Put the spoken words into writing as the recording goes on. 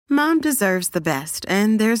Mom deserves the best,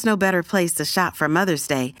 and there's no better place to shop for Mother's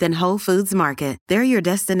Day than Whole Foods Market. They're your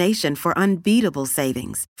destination for unbeatable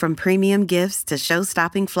savings, from premium gifts to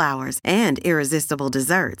show-stopping flowers and irresistible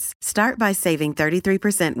desserts. Start by saving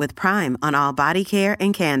 33% with Prime on all body care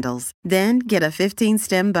and candles. Then get a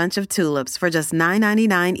 15-stem bunch of tulips for just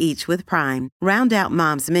 $9.99 each with Prime. Round out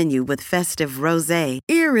Mom's menu with festive rosé,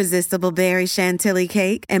 irresistible berry chantilly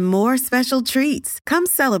cake, and more special treats. Come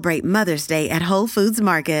celebrate Mother's Day at Whole Foods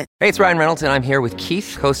Market. Hey, it's Ryan Reynolds, and I'm here with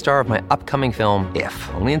Keith, co-star of my upcoming film, If,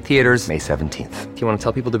 only in theaters May 17th. Do you want to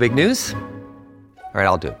tell people the big news? All right,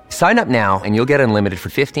 I'll do it. Sign up now and you'll get unlimited for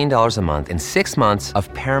 $15 a month and 6 months of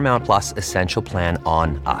Paramount Plus Essential Plan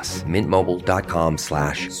on us.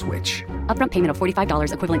 MintMobile.com/switch. Upfront payment of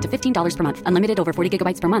 $45 equivalent to $15 per month. Unlimited over 40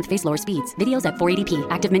 gigabytes per month. Face lower speeds. Videos at 480p.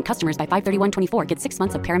 Active Mint customers by 531.24 get 6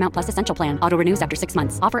 months of Paramount Plus Essential Plan. Auto renews after 6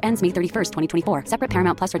 months. Offer ends May 31st, 2024. Separate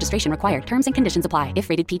Paramount Plus registration required. Terms and conditions apply if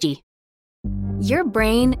rated PG. Your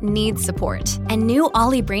brain needs support, and new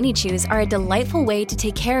Ollie Brainy Chews are a delightful way to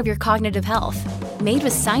take care of your cognitive health. Made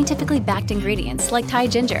with scientifically backed ingredients like Thai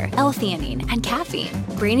ginger, L-theanine, and caffeine,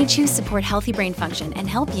 Brainy Chews support healthy brain function and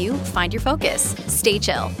help you find your focus, stay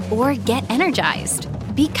chill, or get energized.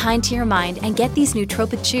 Be kind to your mind and get these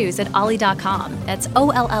nootropic chews at ollie.com. That's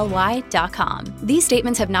OLLY.com. These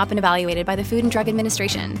statements have not been evaluated by the Food and Drug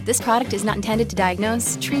Administration. This product is not intended to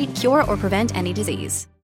diagnose, treat, cure, or prevent any disease.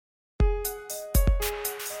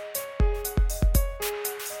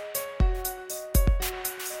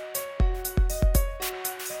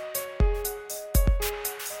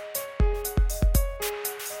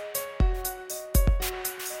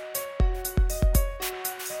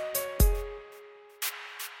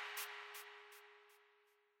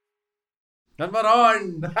 And we're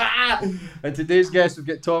on! And today's guest, we've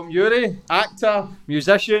got Tom Ury, actor,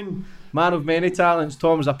 musician, man of many talents.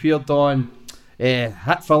 Tom has appeared on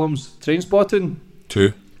hit films Trainspotting.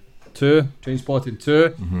 Trainspotting 2.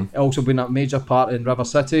 Mm-hmm. Also been a major part in River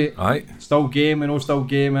City. Aye. Still Game, I know Still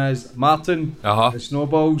Game is. Martin, The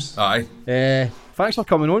Snowballs. Aye. Thanks for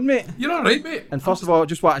coming on, mate. You're alright, mate. And first of all, I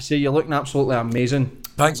just want to say you're looking absolutely amazing.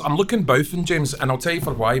 Thanks. I'm looking bouffing, James, and I'll tell you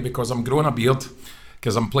for why. Because I'm growing a beard.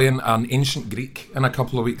 Because I'm playing an ancient Greek in a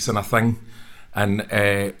couple of weeks in a thing, and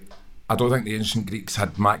I don't think the ancient Greeks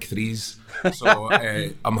had Mach 3s, so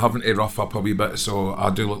I'm having to rough up a wee bit, so I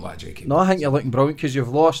do look like Jakey. No, I think you're looking brilliant because you've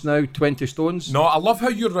lost now 20 stones. No, I love how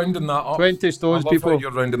you're rounding that up. 20 stones, I love people. How you're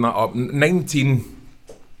rounding that up.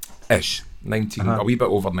 19-ish. 19, a wee bit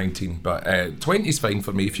over 19, but 20 is fine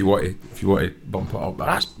for me if you want to bump it up.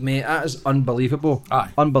 Mate, that is unbelievable. Aye.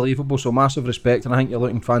 Unbelievable, so massive respect, and I think you're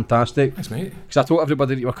looking fantastic. Thanks, mate. Because I told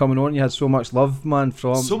everybody that you were coming on, you had so much love, man,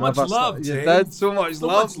 from... So much love, You Jay. did, so much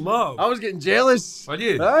love. I was getting jealous. Are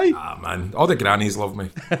you? Aye. Ah, man, all the grannies love me.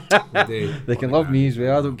 They can love me as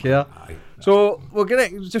well, I don't care. Aye. So, we're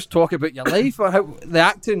going to just talk about your life, or how the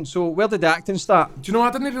acting. So, where did the acting start? Do you know, I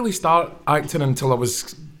didn't really start acting until I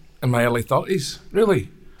was in my early 30s, really.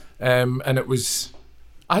 And it was...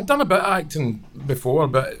 I had done a bit of acting before,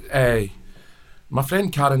 but my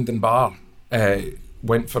friend Karen Dunbar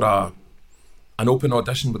went for an open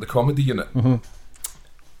audition with the Comedy Unit,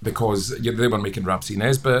 because they were making Rhapsody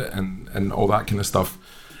Nesbitt and all that kind of stuff.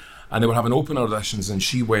 And they were having open auditions, and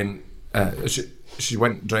she went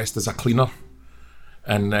dressed as a cleaner,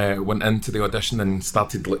 and went into the audition and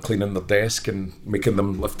started cleaning their desk and making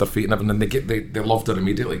them lift their feet and everything. They loved her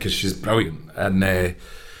immediately because she's brilliant. And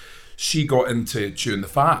she got into Chewing the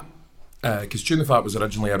Fat, because Chewing the Fat was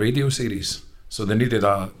originally a radio series, so they needed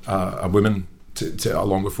a woman to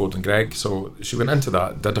along with Ford and Greg. So she went into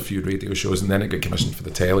that, did a few radio shows, and then it got commissioned for the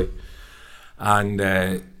telly. And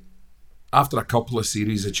after a couple of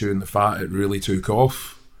series of Chewing the Fat, it really took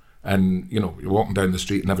off. And, you know, you're walking down the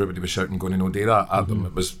street and everybody was shouting, going to no do that at them.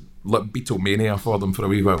 It was like Beatlemania for them for a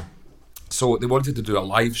wee while. So they wanted to do a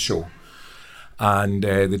live show. And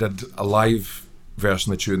they did a live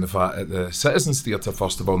version of Chewing the Fat at the Citizens Theatre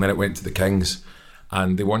first of all, and then it went to the Kings.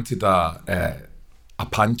 And they wanted a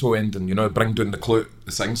panto ending, you know, bring down the clue,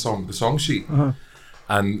 the sing-song, the song sheet.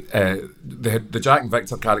 And the Jack and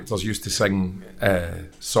Victor characters used to sing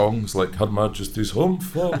songs like Her Majesty's Home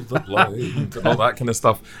for the Blind and all that kind of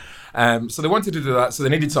stuff. So they wanted to do that, so they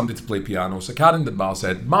needed somebody to play piano. So Karen Dunbar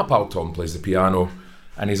said, my pal Tom plays the piano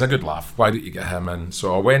and he's a good laugh, why don't you get him in?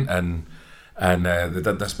 So I went in, and they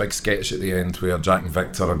did this big sketch at the end where Jack and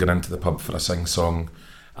Victor are going into the pub for a sing-song,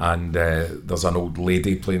 and there's an old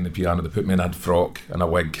lady playing the piano. They put me in a frock and a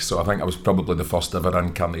wig, so I think I was probably the first ever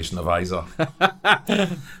incarnation of Isa.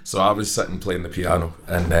 So I was sitting playing the piano,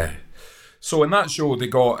 and So in that show, they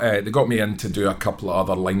got me in to do a couple of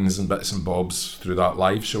other lines and bits and bobs through that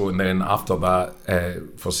live show, and then after that,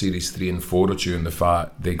 for series 3 and 4 of Chewing the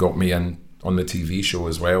Fat, they got me in on the TV show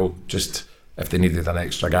as well, just if they needed an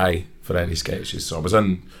extra guy for any sketches. So I was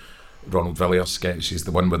in Ronald Villiers sketches,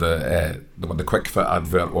 the one with the Quick Fit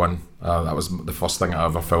advert one. That was the first thing I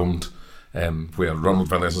ever filmed, where Ronald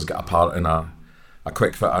Villiers has got a part in a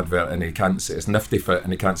Quick Fit advert, and he can't say it's Nifty Fit,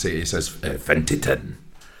 and he can't say it, he says Fintiton.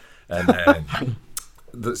 And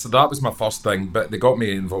so that was my first thing, but they got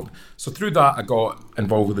me involved. So through that, I got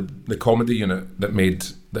involved with the comedy unit that made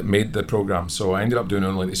the programme. So I ended up doing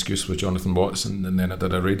Only an Excuse with Jonathan Watson, and then I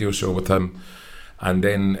did a radio show with him. And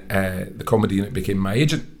then the comedy unit became my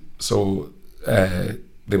agent. So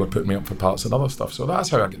they were putting me up for parts and other stuff. So that's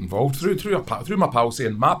how I get involved, through my pal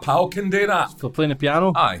saying, my pal can do that. For playing the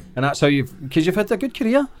piano. Aye. And that's how because you've had a good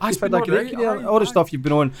career. You've had a great career. Aye, all the stuff you've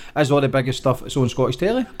been on is all the biggest stuff that's on Scottish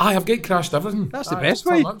telly. I have gate crashed everything. That's the best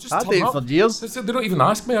way. I've done it for years. They don't even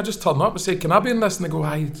ask me, I just turn up and say, can I be in this? And they go,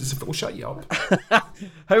 aye, we'll shut you up.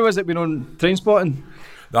 How has it been on Trainspotting?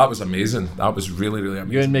 That was amazing. That was really, really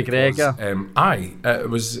amazing. Ewan McGregor. It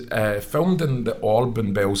was filmed in the Orb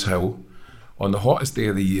in Bells Hill on the hottest day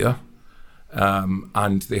of the year.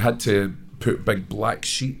 And they had to put big black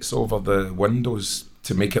sheets over the windows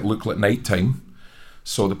to make it look like night time.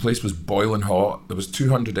 So the place was boiling hot. There was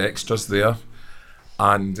 200 extras there,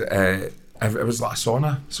 and it was like a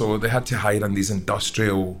sauna. So they had to hire in these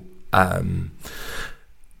industrial air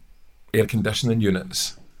conditioning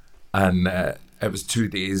units, and it was 2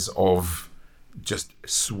 days of just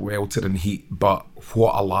sweltering heat. But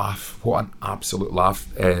what a laugh! What an absolute laugh!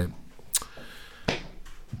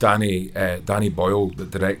 Danny Boyle, that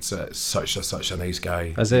directs it, is such a nice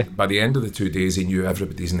guy. Is he? By the end of the 2 days, he knew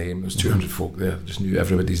everybody's name. There was 200 folk there, just knew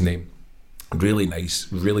everybody's name. Really nice,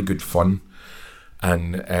 really good fun.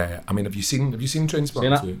 And I mean, have you seen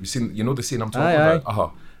Trainspotting? Have you seen, the scene I'm talking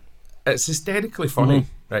about? It's hysterically funny,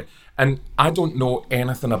 right? And I don't know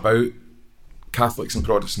anything about Catholics and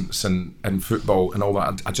Protestants and football and all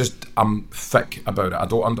that. I'm thick about it. I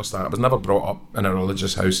don't understand. I was never brought up in a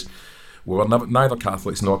religious house. We were neither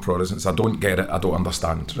Catholics nor Protestants. I don't get it. I don't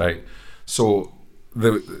understand, right? So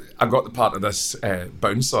I got the part of this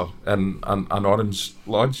bouncer in an Orange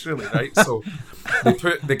Lodge, really, right? So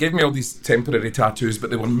they gave me all these temporary tattoos,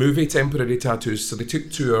 but they were movie temporary tattoos, so they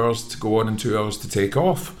took 2 hours to go on and 2 hours to take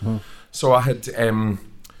off. So I had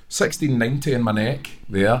 1690 in my neck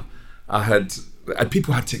there. And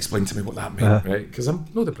people had to explain to me what that meant, right? Because I'm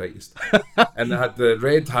not the brightest. And I had the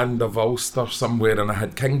Red Hand of Ulster somewhere, and I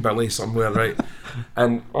had King Billy somewhere, right?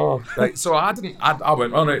 And right, so I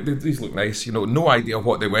went, all right, these look nice, no idea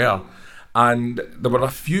what they were. And there were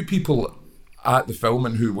a few people at the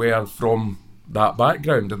filming who were from that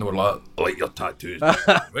background, and they were like, I like your tattoos.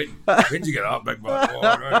 Where'd you get that, big man?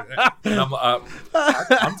 Right. And I'm like,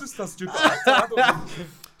 I'm just a stupid actor. I don't know.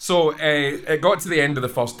 So it got to the end of the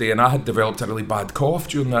first day, and I had developed a really bad cough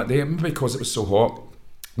during that day, maybe because it was so hot.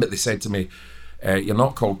 But they said to me, you're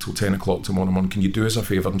not called till 10 o'clock tomorrow morning. Can you do us a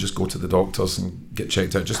favour and just go to the doctors and get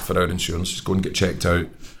checked out, just for our insurance? Just go and get checked out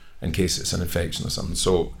in case it's an infection or something.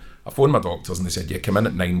 So I phoned my doctors, and they said, yeah, come in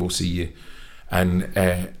at 9, we'll see you. And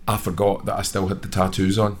I forgot that I still had the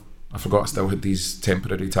tattoos on. I forgot I still had these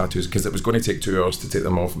temporary tattoos, because it was going to take 2 hours to take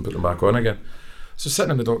them off and put them back on again. So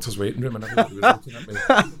sitting in the doctor's waiting room, and everybody was looking at me,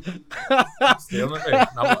 staring at me, and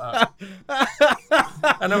I'm like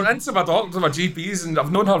that. And I went into my doctor, my GPs, and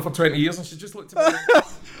I've known her for 20 years, and she just looked at me like,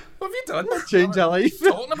 what have you done? Change your life.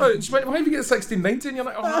 Talking about it. She went, why have you got 1690? And you're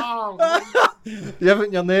like, oh. You have it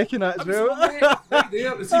in your neck and that as well. Right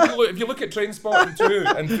there. See, if you look at Trainspotting 2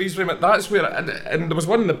 and Freeze Frame, that's where, and there was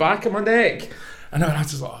one in the back of my neck. And I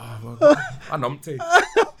was just like, oh, I numpty.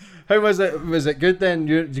 How was it? Was it good then?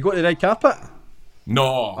 Did you go to the red carpet?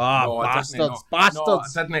 No, bastards. No,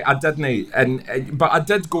 I didn't. But I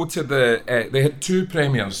did go to they had 2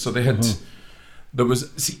 premieres, so they had, it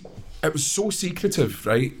was so secretive,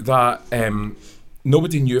 right, that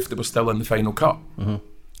nobody knew if they were still in the final cut.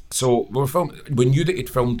 So we knew that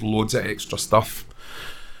he'd filmed loads of extra stuff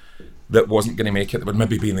that wasn't going to make it, that would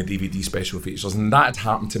maybe be in the DVD special features, and that had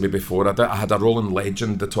happened to me before. I had a role in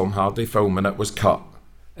Legend, the Tom Hardy film, and it was cut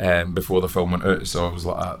before the film went out, so I was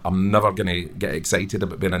like, I'm never going to get excited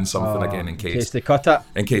about being in something again in case they cut it.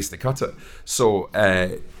 In case they cut it. So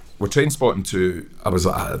with Trainspotting 2, I was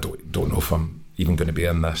like, I don't know if I'm even going to be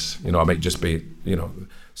in this. I might just be,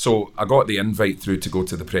 So I got the invite through to go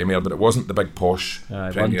to the premiere, but it wasn't the big posh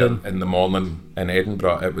premiere London. In the morning in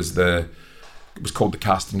Edinburgh. It was called the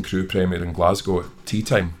Cast and Crew premiere in Glasgow at tea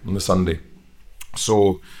time on the Sunday.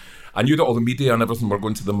 So I knew that all the media and everything were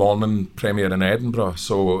going to the morning premiere in Edinburgh,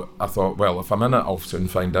 so I thought, well, if I'm in it, I'll soon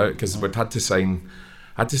find out, because we'd had to sign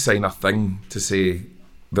a thing to say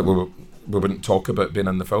that we wouldn't talk about being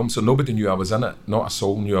in the film, so nobody knew I was in it. Not a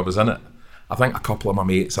soul knew I was in it. I think a couple of my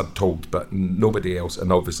mates had told, but nobody else,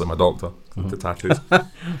 and obviously my doctor with the tattoos.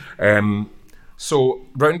 So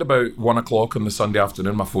round about 1 o'clock on the Sunday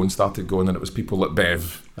afternoon, my phone started going, and it was people at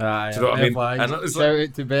Bev. Do you know what I mean? And it was Shout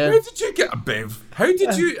out to Bev. How did you get a Bev? How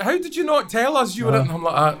did you not tell us you were in? And I'm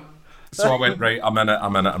like that. So I went, right, I'm in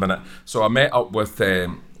it. So I met up with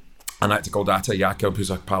an actor called Atta Jakob, who's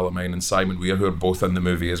a pal of mine, and Simon Weir, who are both in the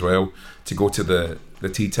movie as well, to go to the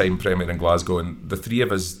Tea Time premiere in Glasgow. And the three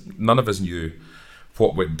of us, none of us knew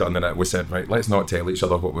what we'd done in it. We said, right, let's not tell each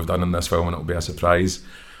other what we've done in this film, and it'll be a surprise.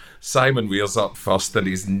 Simon Weir's up first, and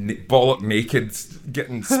he's bollock naked,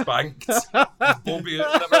 getting spanked. Bobby,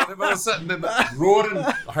 they were sitting in roaring,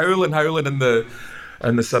 howling in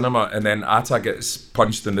the cinema, and then Atta gets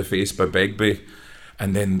punched in the face by Begbie,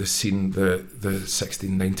 and then the scene, the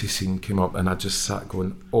 1690 scene came up, and I just sat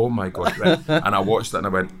going, oh my God, right? And I watched it and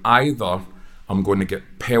I went, either I'm going to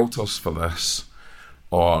get pelters for this,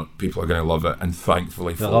 or people are going to love it. And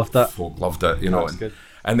thankfully folk loved it, you know.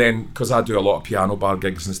 And then, because I do a lot of piano bar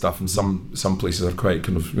gigs and stuff, and some places are quite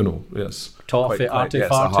kind of, you know, yes, toffee,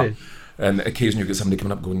 arty-farty. And occasionally you get somebody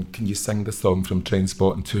coming up going, can you sing the song from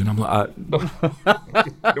Trainspotting 2? And I'm like,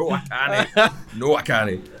 no, I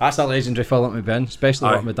can't. That's a legendary film with Ben,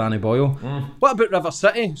 especially working with Danny Boyle. What about River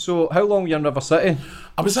City? So how long were you in River City?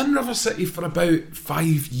 I was in River City for about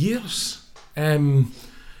 5 years.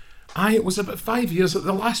 It was about 5 years.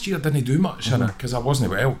 The last year I didn't do much in it because I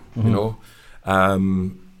wasn't well, you know.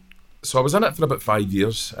 So I was in it for about 5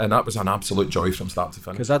 years, and that was an absolute joy from start to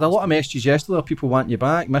finish. Because I had a lot of messages yesterday, people wanting you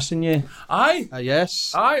back, missing you. Aye.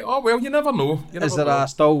 Yes. Aye. Oh well, you never know. Is there a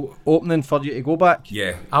still opening for you to go back?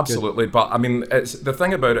 Yeah, absolutely. Good. But I mean, it's the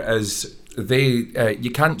thing about it is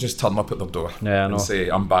you can't just turn up at their door and say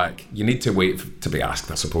I'm back. You need to wait to be asked,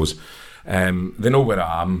 I suppose. They know where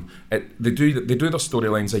I am. They do their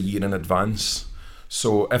storylines a year in advance.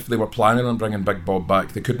 So if they were planning on bringing Big Bob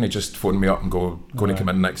back, they couldn't just phone me up and go, going to come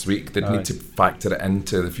in next week. They'd need to factor it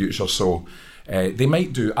into the future. So they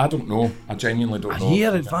might do. I don't know. I genuinely don't know. A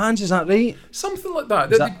year in advance, is that right? Something like that.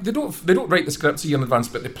 They don't write the scripts a year in advance,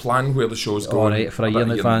 but they plan where the show's going. Right, for a year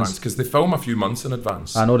in advance. Because they film a few months in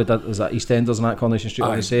advance. I know they did. Was that EastEnders and that Coronation Street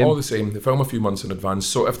all the same? All the same. They film a few months in advance.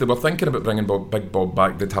 So if they were thinking about bringing Big Bob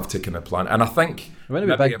back, they'd have to kind of plan. And I think... When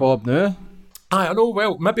about Big Bob now? I know,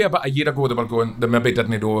 well, maybe about a year ago they maybe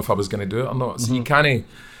didn't know if I was going to do it or not. So you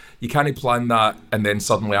can't plan that and then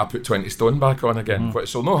suddenly I put 20 Stone back on again,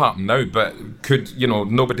 which will not happen now, but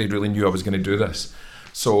nobody really knew I was going to do this.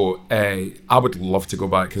 So I would love to go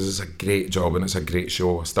back because it's a great job and it's a great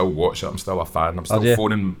show. I still watch it, I'm still a fan. I'm still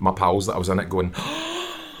phoning my pals that I was in it going,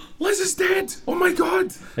 Liz is dead! Oh my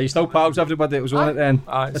God! Are you still pals with everybody that was on it then?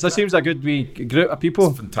 It seems a good wee group of people.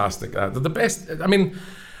 It's fantastic. They're the best. I mean...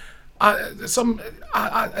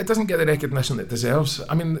 it doesn't get the recognition it deserves.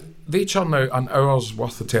 I mean, they churn out an hour's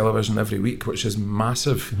worth of television every week, which is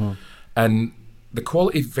massive, and the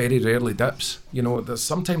quality very rarely dips. You know,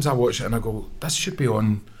 sometimes I watch it and I go, "This should be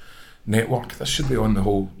on network. This should be on the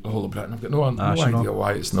whole of Britain." I've got no idea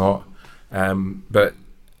why it's not. But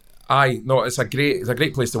it's a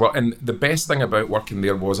great place to work. And the best thing about working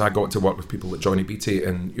there was I got to work with people like Johnny Beattie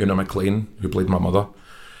and Una McLean, who played my mother,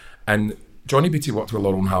 and Johnny Beattie worked with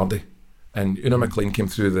Laurel Hardy. And Una McLean came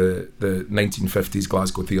through the 1950s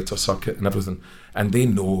Glasgow theatre circuit and everything, and they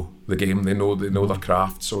know the game, they know their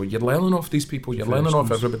craft. So you're learning off these people, you're learning off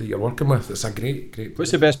everybody you're working with. It's a great.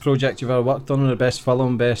 What's the best project you've ever worked on? The best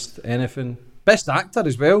film, best anything, best actor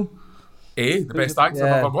as well? The best actor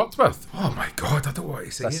I've ever worked with. Oh my God, I don't want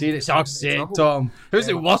to say. That's serious. I'll say it, Tom. Who's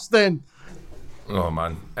the worst then? Oh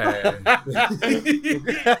man, I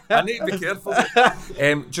need to be careful.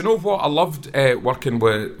 Do you know what? I loved working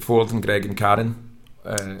with Ford and Greg and Karen.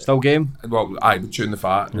 Still Game? Well, I would tune the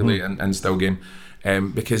fat really, and Still Game,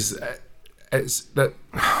 because it's that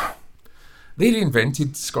they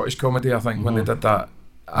reinvented Scottish comedy. I think when they did that,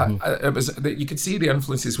 it was you could see the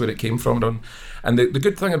influences where it came from. And the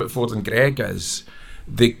good thing about Ford and Greg is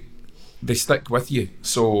they stick with you.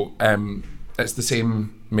 So it's the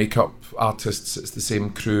same makeup artists, it's the same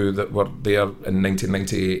crew that were there in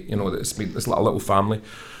 1998, you know, it's like a little family.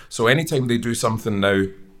 So anytime they do something now,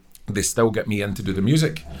 they still get me in to do the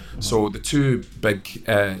music. So the two big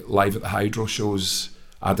Live at the Hydro shows,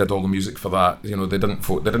 I did all the music for that. You know, they didn't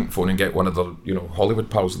phone and get one of their, Hollywood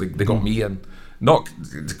pals, they got me in Not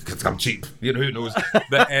because I'm cheap, who knows.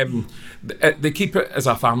 But they keep it as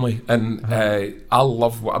a family, and I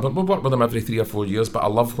love we work with them every 3 or 4 years, but I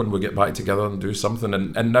love when we get back together and do something.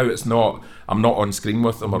 And now I'm not on screen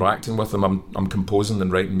with them or acting with them. I'm composing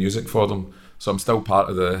and writing music for them, so I'm still part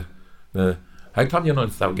of the. How come you're not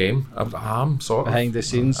in that game? I'm sort of behind the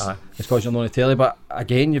scenes. It's because you're not on the telly. But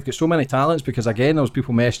again, you've got so many talents, because again, there was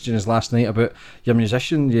people messaging us last night about you're a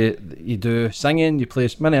musician, you do singing, you play.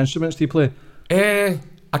 Many instruments do you play? I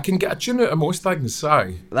can get a tune out of most things,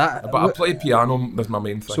 but I play piano. That's my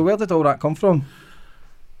main thing. So where did all that come from?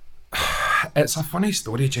 It's a funny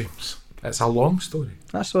story, James. It's a long story.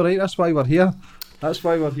 That's all right. That's why we're here.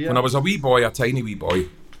 When I was a tiny wee boy,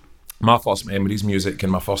 my first memory is music,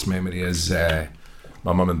 and my first memory is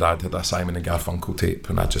my mum and dad had a Simon and Garfunkel tape,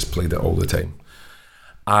 and I just played it all the time.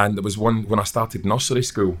 And there was one when I started nursery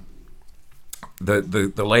school.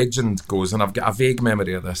 The legend goes, and I've got a vague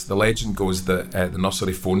memory of this. The legend goes that the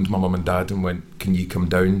nursery phoned my mum and dad and went, "Can you come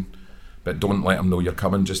down? But don't let them know you're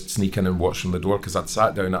coming. Just sneak in and watch from the door." Because I'd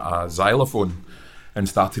sat down at a xylophone and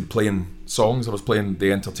started playing songs. I was playing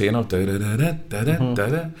The Entertainer.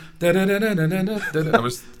 I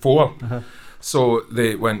was 4. So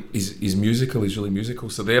they went, he's musical, he's really musical.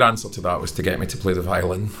 So their answer to that was to get me to play the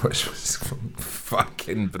violin, which was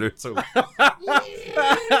fucking brutal.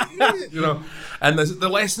 And the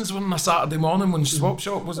lessons were on a Saturday morning when Swap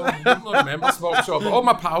Shop was on. I don't remember Swap Shop, but all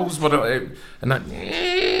my pals were out, and that.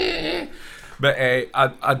 But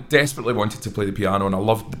I desperately wanted to play the piano, and I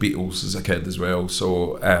loved the Beatles as a kid as well.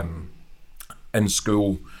 So in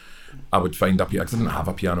school, I would find a piano. I didn't have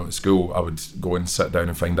a piano at school. I would go and sit down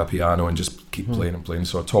and find a piano and just keep playing and playing.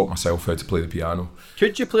 So I taught myself how to play the piano.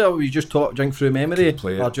 Could you play it, or were you just taught drink through memory?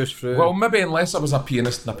 Or just through? Well, maybe unless I was a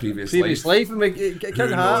pianist in a previous life. And it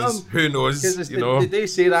can happen. Who knows? Did they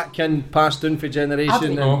say that can pass down for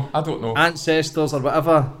generation? I don't know. Ancestors or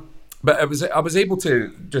whatever. But I was able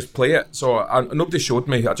to just play it, so nobody showed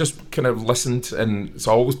me. I just kind of listened, and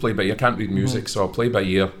so I always play by ear. I can't read music, so I'll play by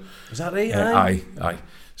ear. Is that right? Aye.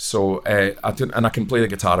 So I can play the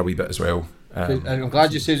guitar a wee bit as well. I'm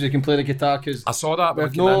glad you said you can play the guitar, because I saw that.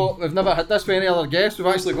 We've never had this with any other guests. We've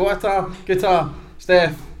actually got a guitar,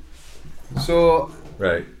 Steph. So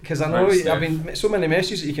right, because I know I've been so many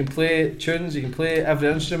messages that you can play tunes, you can play every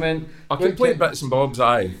instrument. I can play bits and bobs.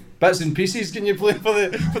 Aye. Bits and pieces, can you play for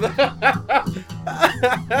the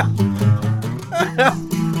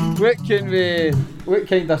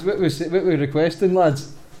what we requesting,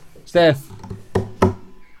 lads? Steph?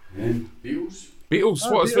 Beatles?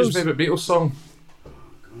 What is your favourite Beatles song?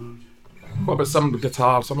 What about some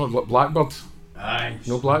guitar, something like Blackbird? Aye.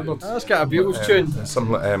 No Blackbird? That's got a Beatles tune.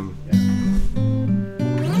 Something like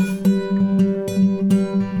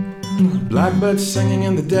Blackbird singing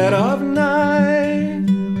in the dead of night.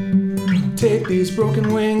 Take these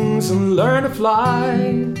broken wings and learn to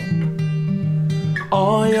fly.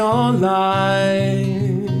 All your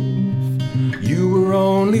life you were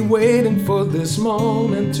only waiting for this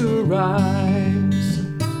moment to rise.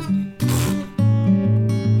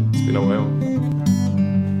 It's been a while.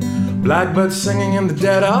 Blackbird singing in the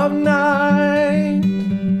dead of night.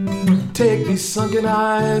 Take these sunken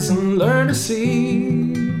eyes and learn to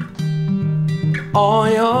see. All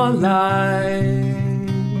your life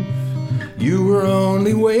you were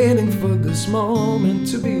only waiting for this moment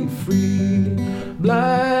to be free.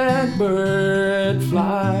 Blackbird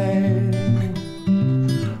fly.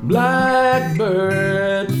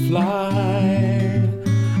 Blackbird fly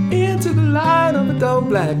into the light of a dull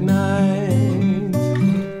black night.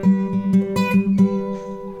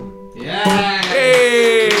 Yeah!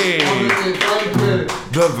 Hey!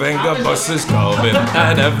 The Venga bus is coming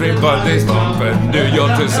and everybody's bumping New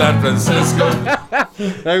York to San Francisco.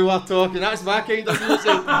 Now we're talking. That's my kind of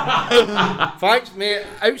music. Thanks, mate.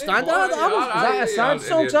 Outstanding. That a sad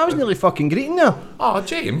song? Because I was nearly fucking greeting you. Oh,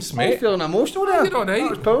 James, mate. I was feeling emotional there. You're alright. That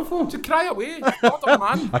was powerful. To cry away. What a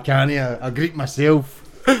man. I can't. I greet myself.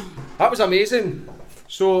 That was amazing.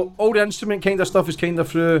 So all the instrument kind of stuff is kind of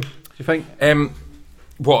through. Do you think?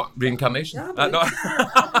 What, reincarnation? Yeah, no.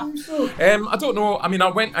 I don't know. I mean,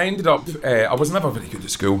 I ended up. I was never very good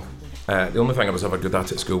at school. The only thing I was ever good at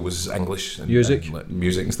school was English and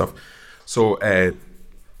music and stuff. So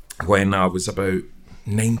when I was about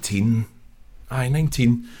 19, I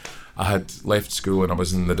had left school and I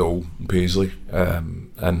was in the Dole in Paisley,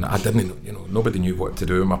 and I didn't, nobody knew what to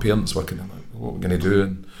do. My parents were kind of like, what we're going to do,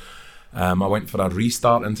 and I went for a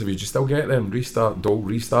restart interview. Do you still get them Dole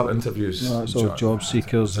restart interviews? No, it's all job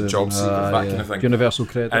seekers. Job seekers, that kind of thing. Universal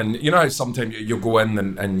credit. And you know how sometimes you'll go in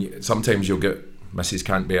and sometimes you'll get Mrs.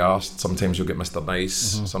 Can't Be Arsed. Sometimes you'll get Mr.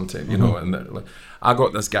 Nice. Sometimes, you know. And I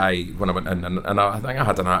got this guy when I went in, and I think I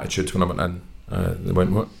had an attitude when I went in. They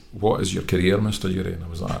went, what is your career, Mr. Urie? And I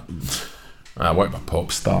was like, I want to be a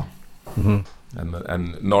pop star.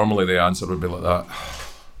 And normally the answer would be like that.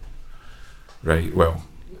 Right, well,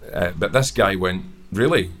 but this guy went,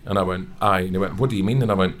 really? And I went, aye. And he went, what do you mean?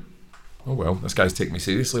 And I went, oh well, this guy's taking me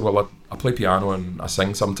seriously. Well, I play piano and I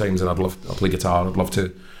sing sometimes, and I play guitar. I'd love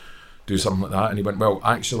to do something like that. And he went, well,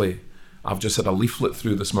 actually, I've just had a leaflet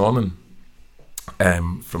through this morning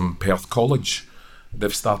from Perth College.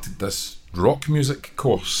 They've started this rock music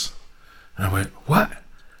course. And I went, what?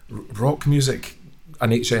 Rock music?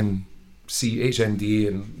 An HND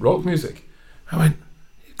and rock music? I went,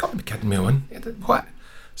 you got to be kidding me, Owen. What?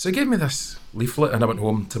 So he gave me this leaflet, and I went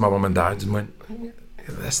home to my mum and dad and went,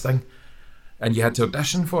 this thing. And you had to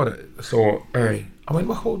audition for it. So I went,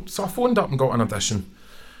 well, so I phoned up and got an audition.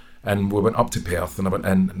 And we went up to Perth, and I went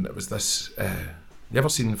in, and it was this. You ever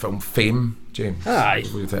seen the film Fame, James? Aye.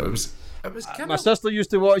 It was kind my sister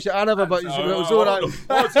used to watch it. I never, but it was all right.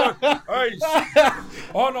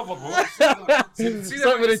 I never watched it.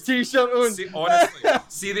 Sit with a t-shirt on. Honestly,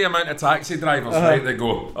 see the amount of taxi drivers, right? They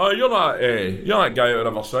go, oh, you're that guy out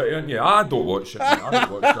of River City, aren't you? I don't watch it. Man. I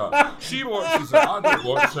don't watch that. She watches it. I don't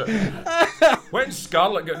watch it. When's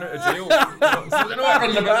Scarlett getting out of jail?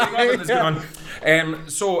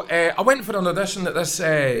 So I went for an audition at this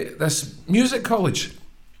music college,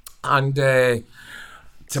 and.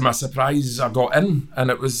 To my surprise, I got in, and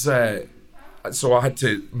it was so I had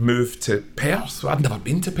to move to Perth. I'd never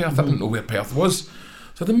been to Perth. I didn't know where Perth was,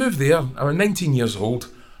 so I moved there. I was 19 years old.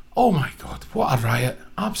 Oh my God, what a riot!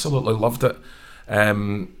 Absolutely loved it.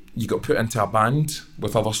 You got put into a band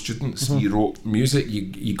with other students. You wrote music.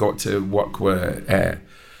 You got to work with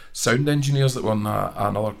sound engineers that were on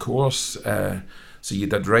another course. So you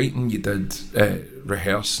did writing, you did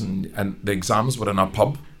rehearse, and the exams were in a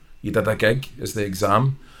pub. You did a gig as the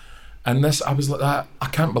exam, and this, I was like that. I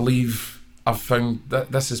can't believe I've found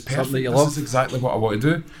that this is perfect. This is exactly what I want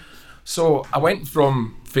to do. So I went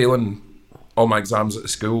from failing all my exams at the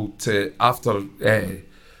school to, after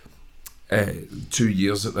 2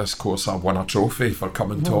 years at this course, I won a trophy for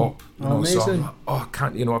coming top. Amazing. So I'm like, I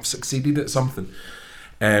can't, I've succeeded at something.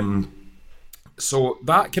 So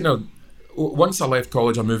that kind of, once I left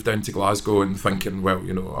college, I moved down to Glasgow and thinking, well,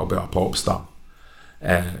 I'll be a pop star.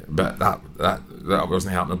 But that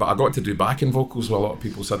wasn't happening. But I got to do backing vocals with a lot of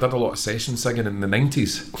people, so I did a lot of session singing in the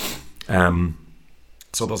 90s.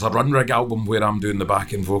 So there's a Run Rig album where I'm doing the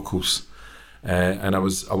backing vocals, and I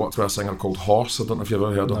worked with a singer called Horse. I don't know if you've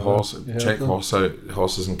ever heard of Horse. Check Horse out.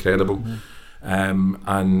 Horse is incredible.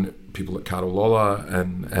 And people like Carol Lola,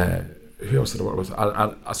 and who else did I work with?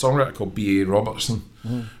 A songwriter called B.A. Robertson,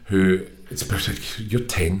 who, you're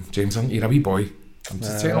 10, James, aren't you? You're a wee boy. I'm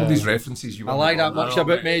just saying all these references. I like that much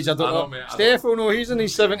about me. I don't know. Mate, Steph will know, he's in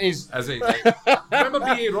his 70s. Is he? Right. Remember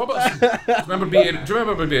B.A. Robertson? Do you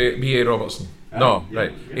remember B.A. Robertson? No,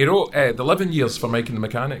 right. He wrote The 11 Years for Mike and the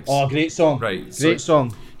Mechanics. Oh, great song. Right. Great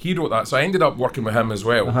song. He wrote that, so I ended up working with him as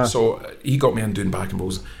well. So he got me in doing backing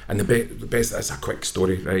vocals. And the best, it's a quick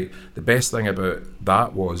story, right? The best thing about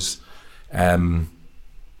that was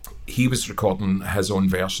he was recording his own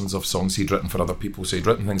versions of songs he'd written for other people. So he'd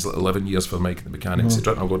written things like 11 Years for Mike and the Mechanics. He'd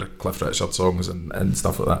written a load of Cliff Richard songs and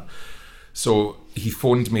stuff like that. So he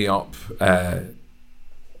phoned me up, about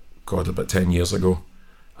 10 years ago,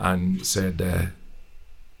 and said,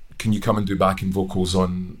 can you come and do backing vocals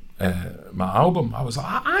on my album? I was like,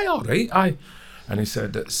 aye, all right, aye. And he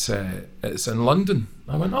said, it's in London.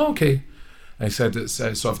 I went, oh, okay. And he said,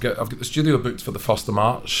 so I've got the studio booked for the 1st of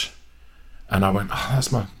March. And I went,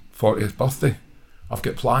 that's my 40th birthday. I've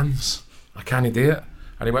got plans. I can't do it.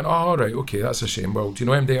 And he went, oh, all right, okay, that's a shame. Well, do you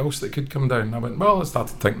know anybody else that could come down? And I went, well, I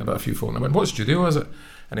started thinking about a few folk. And I went, what studio is it?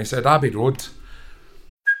 And he said, Abbey Road.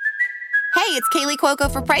 Hey, it's Kaylee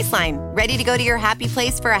Cuoco for Priceline. Ready to go to your happy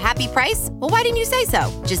place for a happy price? Well, why didn't you say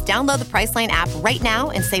so? Just download the Priceline app right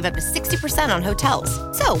now and save up to 60% on hotels.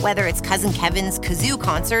 So whether it's Cousin Kevin's Kazoo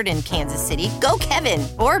Concert in Kansas City, go Kevin,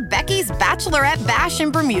 or Becky's Bachelorette Bash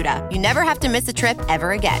in Bermuda, you never have to miss a trip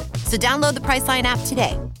ever again. So download the Priceline app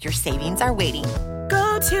today. Your savings are waiting.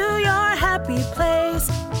 Go to your happy place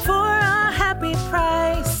for a happy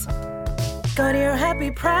price. Go to your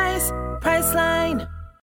happy price, Priceline.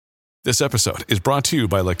 This episode is brought to you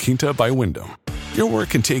by La Quinta by Wyndham. Your work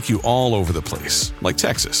can take you all over the place, like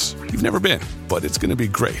Texas. You've never been, but it's going to be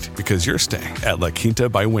great because you're staying at La Quinta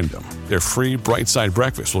by Wyndham. Their free Bright Side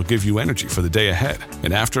breakfast will give you energy for the day ahead.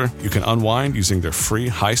 And after, you can unwind using their free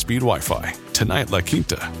high-speed Wi-Fi. Tonight, La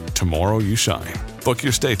Quinta. Tomorrow, you shine. Book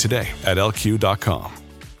your stay today at LQ.com.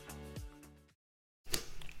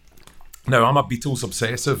 Now, I'm a Beatles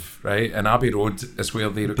obsessive, right? And Abbey Road is where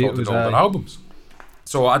they recorded Beatles, all their aye. albums.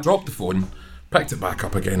 So I dropped the phone, picked it back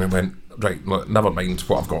up again and went, right, look, never mind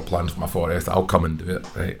what I've got planned for my 40th. I'll come and do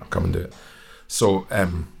it, right? I'll come and do it. So,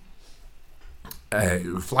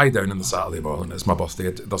 fly down on the Saturday morning. It's my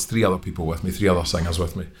birthday. There's 3 other people with me, 3 other singers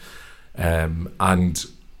with me. And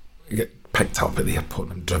get picked up at the airport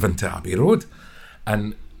and I'm driven to Abbey Road.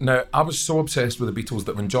 And now, I was so obsessed with the Beatles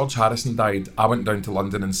that when George Harrison died, I went down to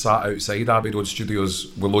London and sat outside Abbey Road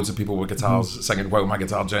Studios with loads of people with guitars singing While My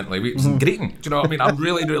Guitar Gently Weeps and greeting. Do you know what I mean? I'm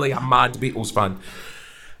really, really a mad Beatles fan.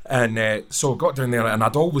 And so I got down there and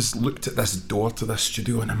I'd always looked at this door to this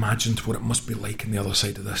studio and imagined what it must be like on the other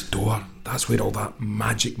side of this door. That's where all that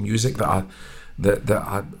magic music that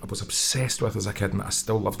I was obsessed with as a kid and that I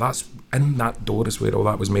still love. That's in that door is where all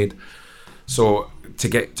that was made. So to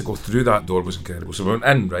go through that door was incredible. So we went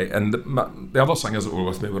in, right, and the other singers that were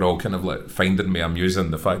with me were all kind of like finding me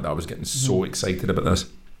amusing, the fact that I was getting so excited about this.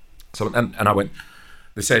 So I went in and I went,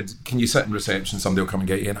 they said, can you sit in reception, somebody will come and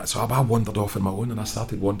get you. And so I wandered off on my own and I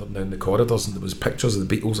started wandering down the corridors and there was pictures of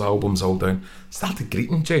the Beatles albums all down. Started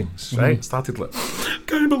greeting James, right? Started like,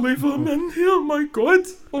 can't believe I'm in here, oh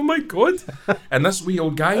my God. And this wee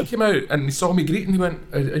old guy came out and he saw me greeting, he went,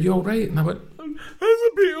 are you all right? And I went, there's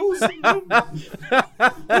the Beatles.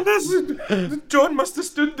 And this John must have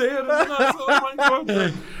stood there. And that's, oh my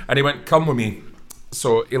God. And he went, come with me.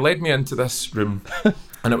 So he led me into this room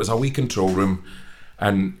and it was a wee control room.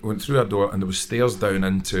 And went through a door and there was stairs down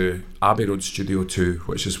into Abbey Road Studio 2,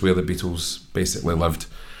 which is where the Beatles basically lived.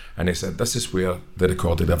 And he said, this is where they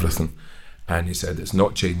recorded everything. And he said, it's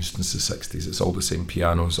not changed since the 60s. It's all the same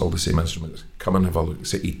pianos, all the same instruments. Come and have a look.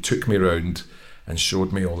 So he took me round and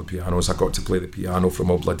showed me all the pianos. I got to play the piano from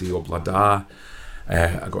Obla Di Obla Da.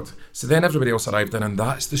 So then everybody else arrived in and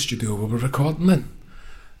that's the studio we were recording in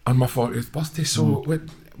on my 40th birthday. So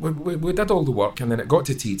we did all the work and then it got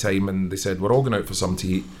to tea time and they said, we're all going out for some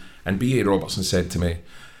tea. And B.A. Robertson said to me,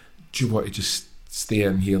 do you want to just stay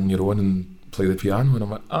in here on your own and play the piano? And I'm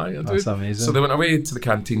like, aye, I do. That's amazing. So they went away to the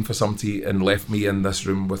canteen for some tea and left me in this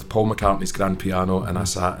room with Paul McCartney's grand piano and I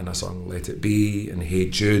sat and I sung Let It Be and Hey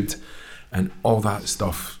Jude and all that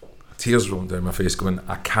stuff. Tears rolling down my face going,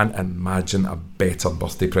 I can't imagine a better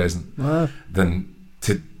birthday present than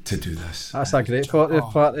to do this. That's a great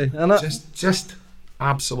 40th party, isn't it? Just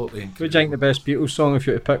absolutely incredible. What do you think the best Beatles song, if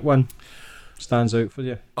you were to pick one, stands out for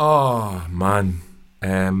you? Oh man,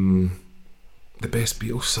 the best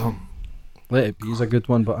Beatles song. Let It Be is a good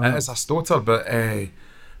one, but it is a stotter. But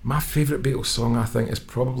my favourite Beatles song, I think, is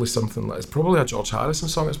probably something like, it's probably a George Harrison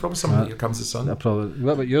song. It's probably something like Here Comes the Sun.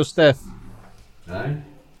 What about yours, Steph? Aye.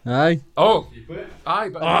 Oh, aye.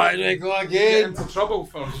 But here we go again. Get into trouble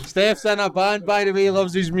for Steph's in a band, by the way. He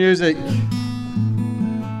loves his music.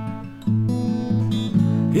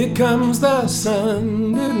 Here comes the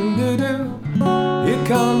sun, doo-doo-doo-doo. Here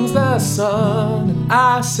comes the sun, and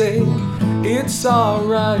I say it's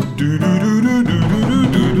alright. Can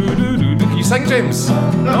you sing, James?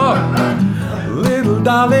 Oh. Little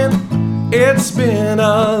darling, it's been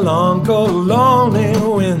a long, cold, lonely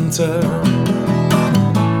winter.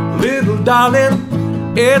 Little darling,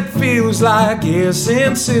 it feels like years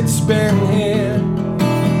since it's been here.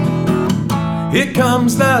 Here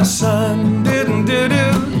comes the sun,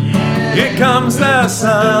 doo-doo-doo-doo. Here comes the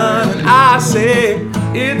sun, I say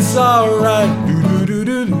it's alright.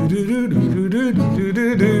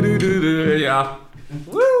 Yeah.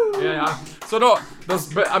 Woo! Yeah. So no,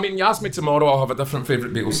 but I mean, you ask me tomorrow, I'll have a different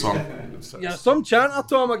favourite Beatles song. You're some chanter,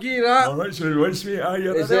 Tom, I give you that.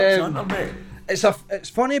 It's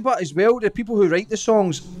funny, but as well, the people who write the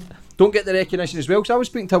songs don't get the recognition as well. Because I was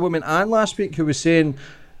speaking to a woman, Anne, last week, who was saying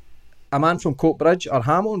a man from Coatbridge or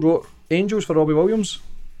Hamilton wrote Angels for Robbie Williams.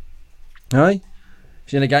 Aye.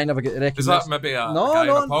 Saying the guy never get the recognition. Is that maybe a guy in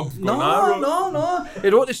a pub? No. He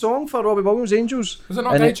wrote the song for Robbie Williams, Angels. Was it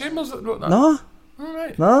not Guy Chambers that wrote that? No.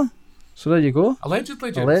 Alright. No. So there you go.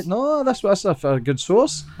 Allegedly, James. No, that's a good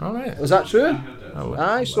source. Alright. Was that true?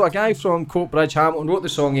 Aye, so a guy from Coatbridge, Hamilton wrote the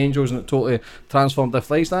song Angels and it totally transformed their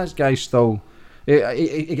lives. That guy's still...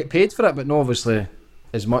 He get paid for it, but not obviously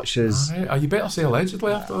as much as... Right. You better say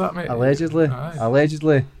allegedly after that, mate. Allegedly. Aye.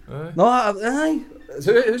 Allegedly. Aye. No, aye.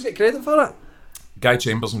 So who's got credit for it? Guy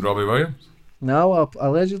Chambers and Robbie Williams. No,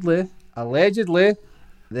 allegedly. I'm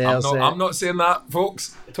not saying that,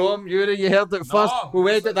 folks. Tom, you heard it first. We'll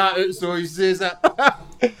edit that out so he says it.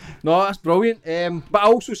 No, that's brilliant. But I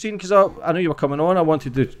also seen, because I knew you were coming on, I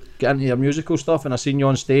wanted to get into your musical stuff, and I seen you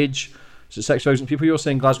on stage. It's at 6,000 people. You were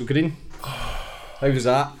saying Glasgow Green. How was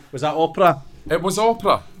that? Was that opera? It was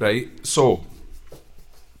opera, right? So,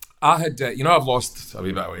 I had, I've lost a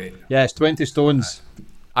wee bit of weight. Yes, 20 stones.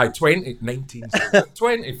 20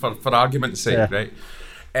 for argument's sake, right?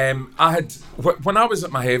 I had when I was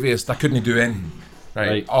at my heaviest, I couldn't do anything.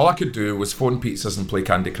 Right. All I could do was phone pizzas and play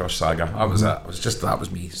Candy Crush Saga. That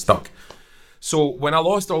was me, stuck. So when I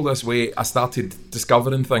lost all this weight, I started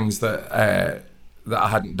discovering things that I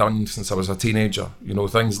hadn't done since I was a teenager. You know,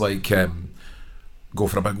 things like go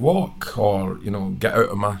for a big walk, or get out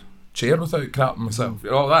of my chair without crapping myself,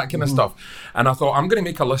 all that kind of stuff. And I thought, I'm going to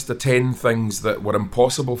make a list of 10 things that were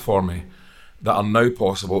impossible for me that are now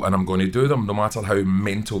possible, and I'm going to do them no matter how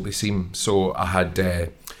mental they seem. So I had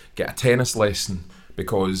get a tennis lesson,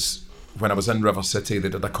 because when I was in River City, they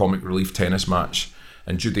did a comic relief tennis match,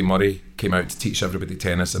 and Judy Murray came out to teach everybody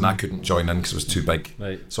tennis, and I couldn't join in because it was too big.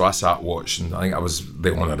 So I sat watching. I think I was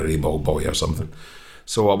the honorary ball boy or something.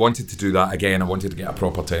 So I wanted to do that again. I wanted to get a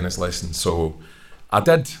proper tennis lesson. So I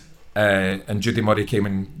did. And Judy Murray came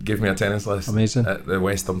and gave me a tennis lesson. Amazing. At the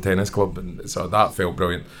Western Tennis Club, and so that felt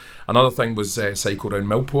brilliant. Another thing was cycle around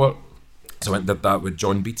Millport. So I went and did that with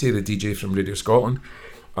John Beattie, the DJ from Radio Scotland.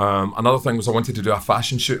 Another thing was I wanted to do a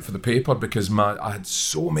fashion shoot for the paper, because I had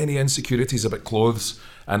so many insecurities about clothes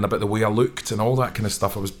and about the way I looked and all that kind of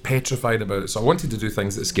stuff. I was petrified about it. So I wanted to do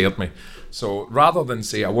things that scared me. So rather than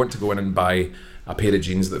say I want to go in and buy a pair of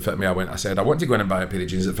jeans that fit me, I said I want to go in and buy a pair of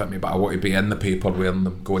jeans that fit me, but I want to be in the paper wearing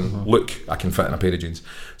them, going, look, I can fit in a pair of jeans.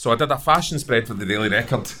 So I did a fashion spread for the Daily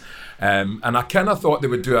Record, and I kind of thought they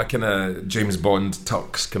would do a kind of James Bond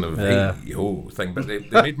tux kind of hey-yo thing, but they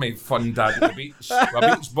made me fun dad at the beach,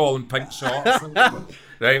 a beach ball and pink shorts.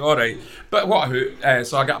 Right, all right. But what a hoot.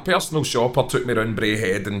 So I got a personal shopper, took me around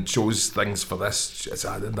Braehead and chose things for this. So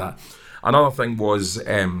I did that. Another thing was,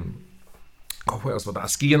 what else was that? A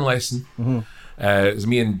skiing lesson. It was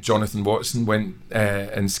me and Jonathan Watson went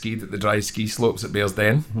and skied at the dry ski slopes at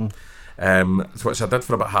Bearsden, which I did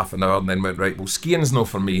for about half an hour, and then went, right, well, skiing's not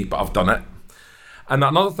for me, but I've done it. And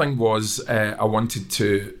another thing was I wanted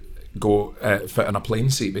to go fit in a plane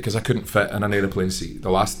seat, because I couldn't fit in an aeroplane seat. The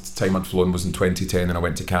last time I'd flown was in 2010, and I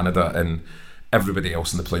went to Canada, and everybody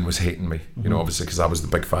else in the plane was hating me, obviously, because I was the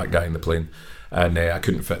big fat guy in the plane. And I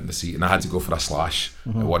couldn't fit in the seat, and I had to go for a slash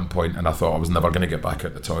at one point, and I thought I was never going to get back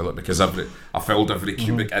out the toilet, because I filled every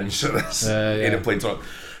cubic inch of this aeroplane toilet.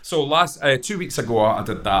 So 2 weeks ago I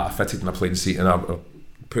did that. I fitted in a plane seat, and I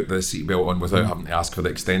put the seatbelt on without having to ask for the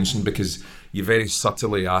extension, because you very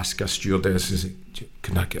subtly ask a stewardess,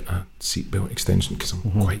 can I get a seatbelt extension, because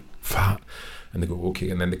I'm quite fat? And they go, okay,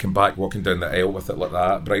 and then they come back walking down the aisle with it like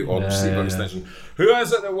that, bright orange seatbelt extension. Who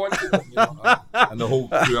is it that wanted it? And the whole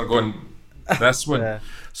crew are going, this one.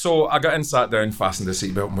 So I got in, sat down, fastened the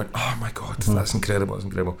seatbelt, and went, oh my God, that's incredible.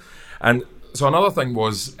 And so another thing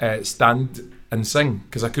was stand and sing,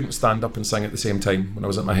 because I couldn't stand up and sing at the same time when I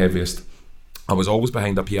was at my heaviest. I was always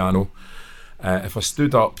behind a piano. If I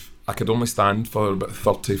stood up, I could only stand for about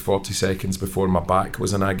 30, 40 seconds before my back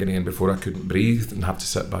was in agony and before I couldn't breathe and have to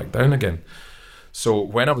sit back down again. So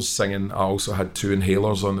when I was singing, I also had 2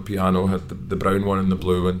 inhalers on the piano, had the brown one and the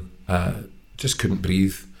blue one. Just couldn't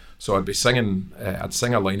breathe. So I'd be singing, I'd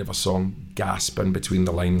sing a line of a song, gasp in between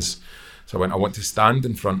the lines. So I want to stand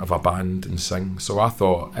in front of a band and sing. So I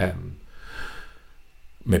thought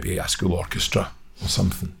maybe a school orchestra or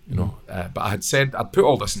something, But I had said, I'd put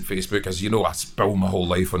all this on Facebook, as I spill my whole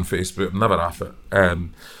life on Facebook. I'm never off it.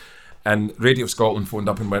 And Radio Scotland phoned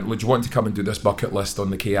up and went, look, do you want to come and do this bucket list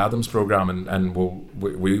on the Kay Adams programme, and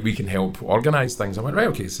we can help organise things? I went, right,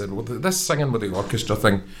 okay. He said, well, this singing with the orchestra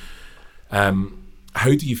thing,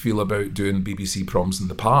 how do you feel about doing BBC Proms in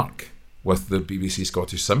the Park with the BBC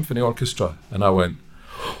Scottish Symphony Orchestra? And I went,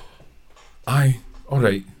 aye, all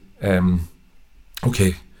right,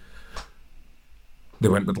 okay. They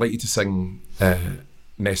went, we'd like you to sing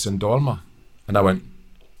Nessun Dorma. And I went,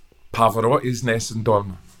 Pavarotti's Nessun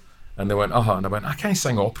Dorma. And they went, And I went, I can't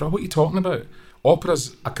sing opera. What are you talking about?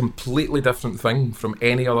 Opera's a completely different thing from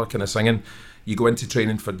any other kind of singing. You go into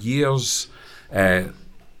training for years. I've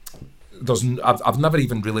never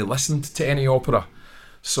even really listened to any opera.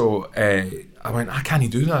 So I went, I can't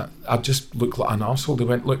do that. I just look like an arsehole. They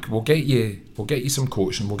went, look, we'll get you some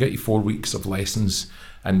coaching. We'll get you 4 weeks of lessons,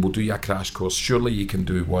 and we'll do you a crash course. Surely you can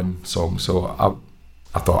do one song. So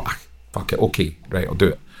I thought, fuck it, okay, right, I'll do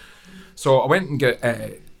it. So I went and got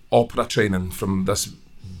opera training from this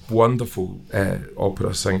wonderful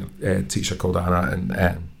opera teacher called Anna,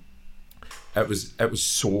 and it was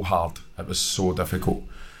so hard. It was so difficult,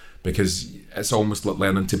 because it's almost like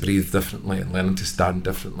learning to breathe differently and learning to stand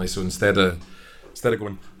differently. So instead of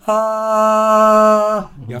going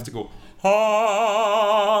you have to go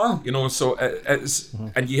so it's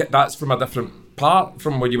and that's from a different part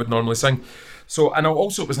from what you would normally sing. So, and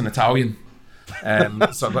also it was in Italian.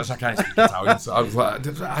 So which I can't speak Italian. So I was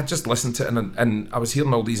like, I just listened to it, and I was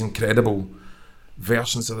hearing all these incredible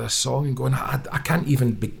versions of this song and going, I can't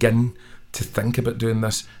even begin to think about doing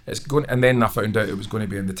this. It's going, and then I found out it was going to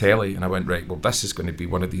be on the telly, and I went, right, well, this is going to be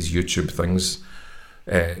one of these YouTube things.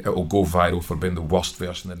 It'll go viral for being the worst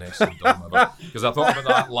version of Nessun Dorma, because I thought about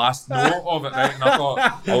that last note of it, right? And I thought,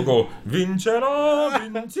 I'll go Vincerò,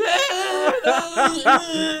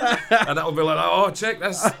 and it'll be like, oh, check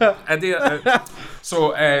this idiot out.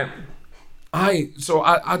 So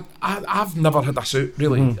I've never had a suit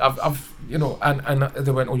really. I've you know, and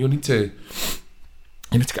they went, oh, you need to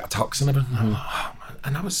get a tux and everything.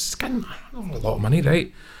 And I was skinning a lot of money,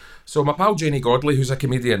 right? So my pal Janie Godley, who's a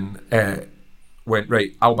comedian, went,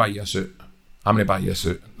 right, I'll buy you a suit. I'm going to buy you a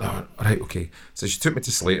suit. I went, right, okay. So she took me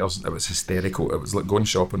to Slater's, and it was hysterical. It was like going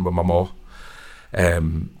shopping with my ma.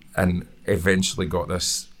 And eventually got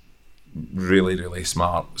this really, really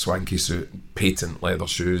smart, swanky suit, patent leather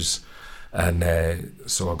shoes. And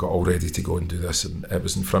so I got all ready to go and do this. And it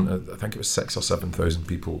was in front of, I think it was 6,000 or 7,000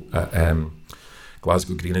 people at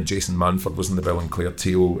Glasgow Green. And Jason Manford was in the bill, and Claire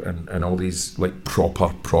Teal, and all these like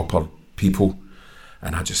proper people.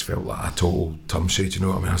 And I just felt like a total tumshade, you know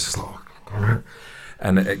what I mean? I was just like, oh.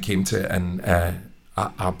 And it came to it, and I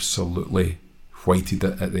absolutely whited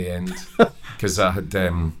it at the end, because I had,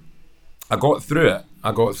 I got through it.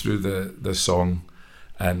 I got through the song,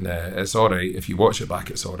 and it's all right. If you watch it back,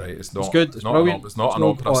 it's all right. It's not. It's good. It's not an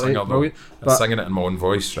opera singer though. I'm singing it in my own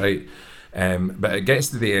voice, right? But it gets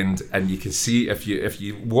to the end, and you can see if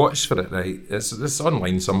you watch for it, right? It's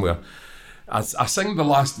online somewhere. I sing the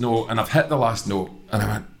last note, and I've hit the last note, and I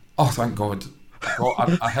went, oh, thank God.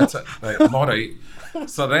 I hit it. Right, I'm all right.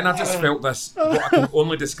 So then I just felt this, what I can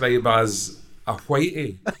only describe as a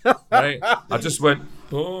whitey, right? I just went,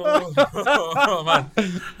 oh man.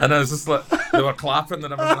 And I was just like, they were clapping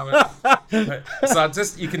and everything. I went, right. So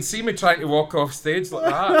you can see me trying to walk off stage like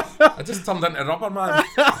that. I just turned into Rubber Man.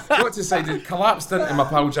 Got to say, it collapsed into my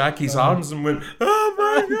pal Jackie's arms and went, oh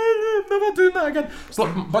my God, I'm never doing that again. It's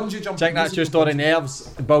like bungee jumping. Think that's just all the nerves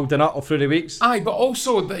building up through the weeks. Aye, but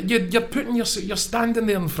also you're putting you're standing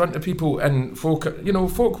there in front of people, and folk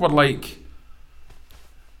were like,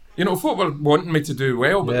 folk were wanting me to do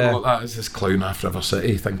well, but they were like, that is this clown after River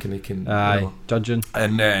City thinking he can. Aye, judging.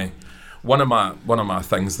 And one of my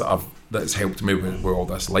things that's helped me with all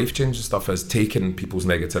this life changing stuff is taking people's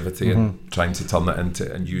negativity and trying to turn it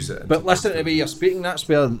into and use it. But listen to the way you're speaking, that's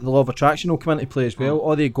where the law of attraction will come into play as well.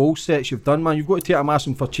 All the goal sets you've done, man, you've got to take a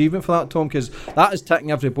massive achievement for that, Tom, because that is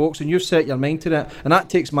ticking every box, and you've set your mind to it, and that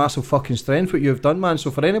takes massive fucking strength, what you've done, man.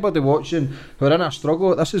 So for anybody watching who are in a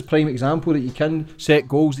struggle, this is prime example that you can set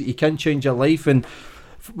goals, that you can change your life. And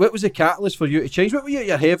what was the catalyst for you to change? What were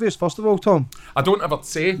your heaviest, first of all, Tom? I don't ever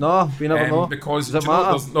say. No, we never know. Because there's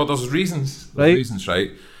reasons. There's right. reasons,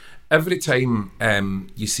 right? Every time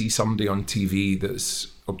you see somebody on TV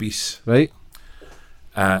that's obese, right,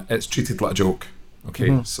 it's treated like a joke.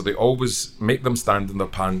 Okay, so they always make them stand in their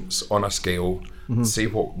pants on a scale, say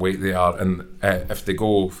what weight they are, and if they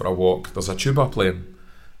go for a walk, there's a tuba playing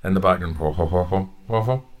in the background.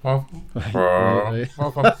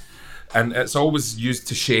 And it's always used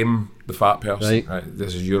to shame the fat person. Right.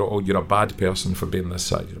 You're a bad person for being this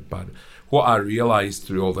size. You're bad. What I realised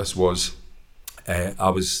through all this was, that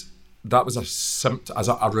was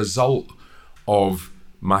a result of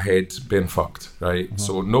my head being fucked. Right.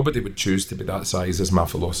 So nobody would choose to be that size, is my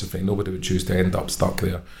philosophy. Nobody would choose to end up stuck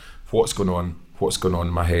there. What's going on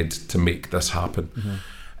in my head to make this happen?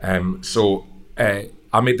 So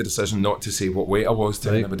I made the decision not to say what weight I was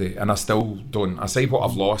to anybody, and I still don't. I say what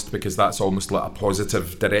I've lost because that's almost like a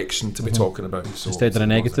positive direction to be talking about. So instead of the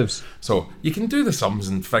negatives. So you can do the sums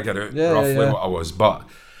and figure out roughly what I was, but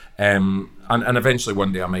and eventually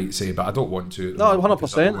one day I might say, but I don't want to. No,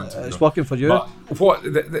 100%. It's working for you. But what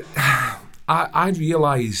I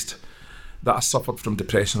realised that I suffered from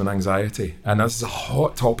depression and anxiety, and this is a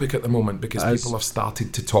hot topic at the moment because people have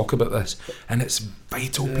started to talk about this, and it's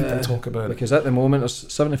vital people talk about it. Because at the moment,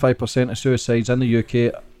 75% of suicides in the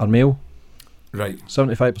UK are male. Right.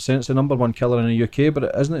 75% is the number one killer in the UK, but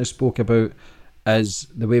it isn't as spoke about as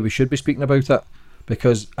the way we should be speaking about it.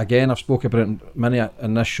 Because again, I've spoken about it many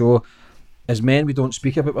in this show. As men, we don't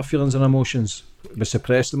speak about our feelings and emotions. We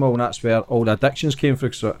suppress them all, and that's where all the addictions came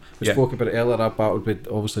through. So we spoke about it earlier. I battled with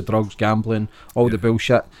obviously drugs, gambling, all the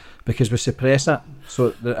bullshit, because we suppress it. So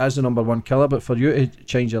that is the number one killer. But for you to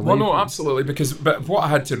change your life, no, absolutely. But what I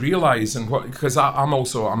had to realise, and because I'm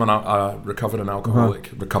a recovering alcoholic,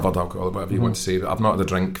 recovered alcoholic, whatever you want to say. But I've not had a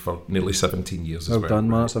drink for nearly 17 years. Well done,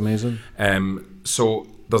 man. That's amazing. So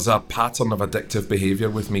there's a pattern of addictive behaviour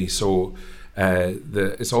with me. So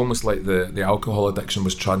It's almost like the alcohol addiction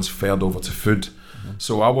was transferred over to food.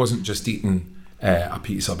 So I wasn't just eating a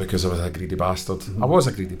pizza because I was a greedy bastard. I was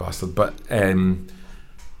a greedy bastard, but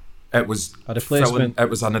it was a replacement. It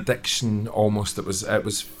was an addiction almost. It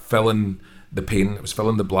was filling the pain. It was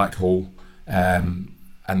filling the black hole. And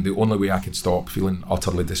the only way I could stop feeling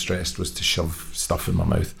utterly distressed was to shove stuff in my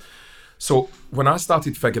mouth. So when I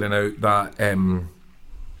started figuring out that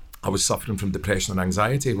I was suffering from depression and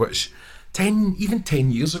anxiety, which 10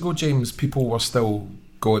 years ago, James, people were still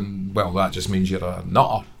going, well, that just means you're a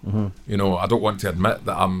nutter. You know, I don't want to admit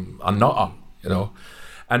that I'm a nutter, you know.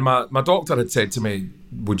 And my doctor had said to me,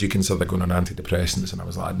 would you consider going on antidepressants? And I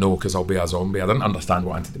was like, no, because I'll be a zombie. I didn't understand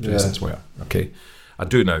what antidepressants were. Okay, I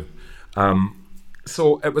do now.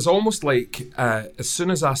 So it was almost like as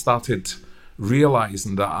soon as I started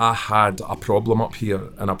realising that I had a problem up here,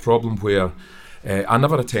 and a problem where I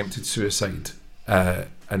never attempted suicide,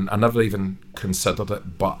 and I never even considered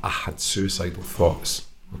it, but I had suicidal thoughts.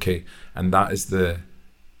 Okay, and that's the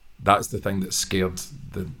thing that scared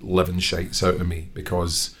the living shites out of me,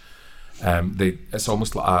 because it's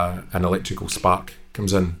almost like an electrical spark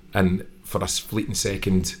comes in, and for a fleeting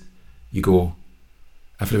second you go,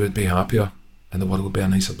 everyone would be happier and the world would be a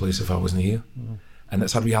nicer place if I wasn't here. And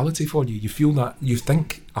it's a reality for you. You feel that, you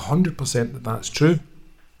think 100% that that's true.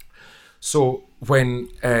 So when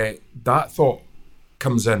that thought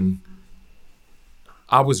comes in,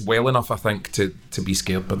 I was well enough, I think, to be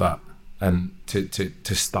scared by that, and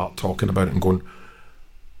to start talking about it and going,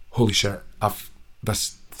 holy shit,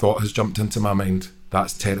 this thought has jumped into my mind.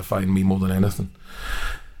 That's terrifying me more than anything.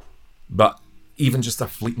 But even just a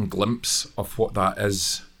fleeting glimpse of what that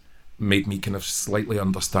is made me kind of slightly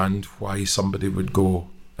understand why somebody would go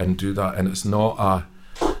and do that. And it's not a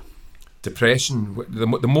depression. The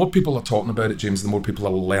more people are talking about it, James, the more people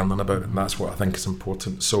are learning about it, and that's what I think is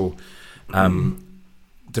important. So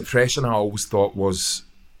depression, I always thought, was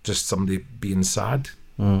just somebody being sad,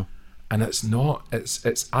 and it's not.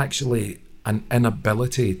 It's actually an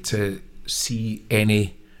inability to see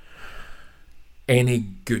any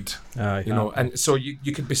good, you know. And so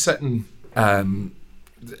you could be sitting.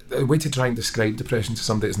 The way to try and describe depression to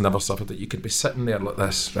somebody that's never suffered it, you could be sitting there like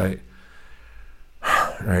this, right,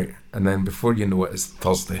 and then before you know it, it's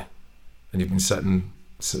Thursday, and you've been sitting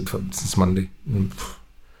since Monday, and,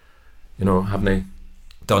 you know, haven't I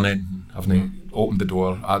done it? Haven't I opened the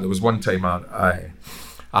door? There was one time I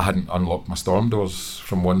hadn't unlocked my storm doors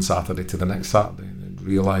from one Saturday to the next Saturday. I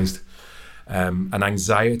realised, and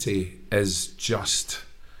anxiety is just,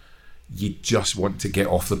 you just want to get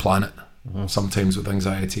off the planet. Sometimes with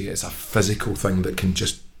anxiety, it's a physical thing that can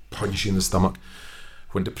just punch you in the stomach.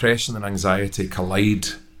 When depression and anxiety collide,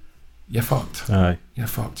 you're fucked. You're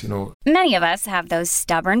fucked, you know. Many of us have those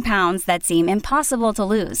stubborn pounds that seem impossible to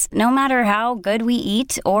lose, no matter how good we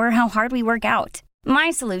eat or how hard we work out.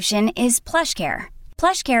 My solution is PlushCare.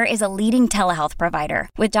 PlushCare is a leading telehealth provider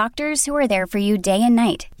with doctors who are there for you day and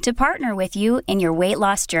night to partner with you in your weight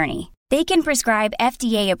loss journey. They can prescribe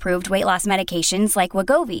FDA-approved weight loss medications like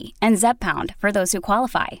Wegovy and Zepbound for those who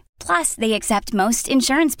qualify. Plus, they accept most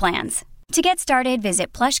insurance plans. To get started,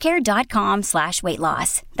 visit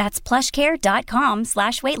plushcare.com/weightloss. That's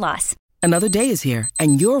plushcare.com/weightloss. Another day is here,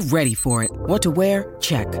 and you're ready for it. What to wear?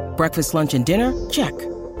 Check. Breakfast, lunch, and dinner? Check.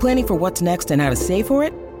 Planning for what's next and how to save for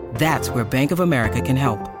it? That's where Bank of America can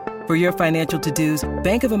help. For your financial to-dos,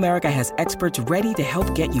 Bank of America has experts ready to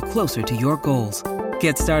help get you closer to your goals.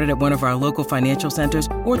 Get started at one of our local financial centers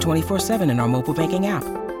or 24/7 in our mobile banking app.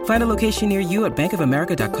 Find a location near you at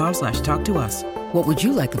bankofamerica.com/talktous. What would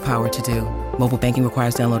you like the power to do? Mobile banking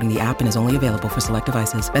requires downloading the app and is only available for select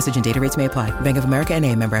devices. Message and data rates may apply. Bank of America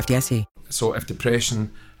NA, member FDIC. So if depression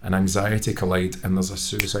and anxiety collide and there's a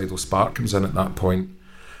suicidal spark comes in at that point,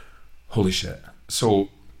 holy shit. So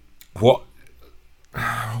what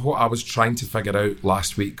I was trying to figure out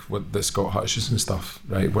last week with the Scott Hutchison stuff,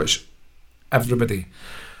 right, which everybody,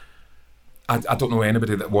 I don't know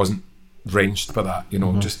anybody that wasn't wrenched by that, you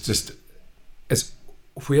know. Just it's,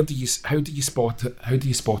 how do you spot it? How do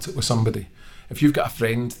you spot it with somebody? If you've got a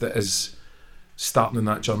friend that is starting on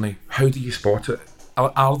that journey, how do you spot it?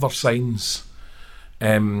 Are there signs?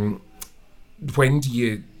 When do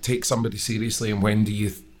you take somebody seriously, and when do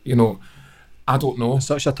you know? I don't know. It's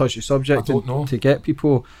such a touchy subject. I don't know. To get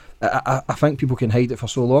people, I think people can hide it for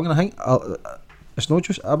so long, and I think it's not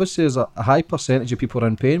just, I would say there's a high percentage of people are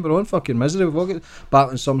in pain. We're all in fucking misery. We've all got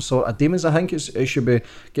battling some sort of demons. I think it should be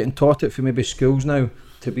getting taught it for maybe schools now,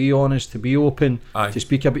 to be honest, to be open, to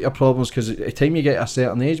speak about your problems, because at the time you get a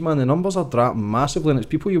certain age, man, the numbers are dropping massively, and it's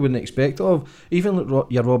people you wouldn't expect it of. Even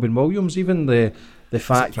your Robin Williams, even the the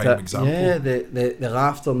fact that the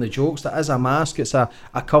laughter and the jokes, that is a mask. It's a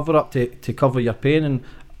cover up to cover your pain. And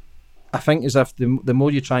I think as if the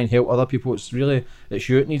more you try and help other people, it's you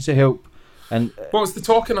that needs the help. And it's the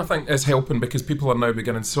talking, I think, is helping, because people are now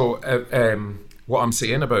beginning. So what I'm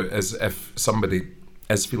saying about is, if somebody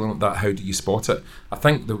is feeling like that, how do you spot it? I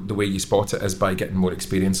think the way you spot it is by getting more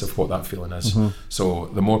experience of what that feeling is. So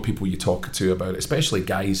the more people you talk to about it, especially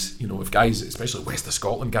guys, if guys, especially West of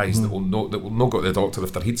Scotland guys, that will not go to the doctor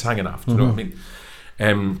if their head's hanging off. Do you know what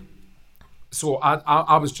I mean? So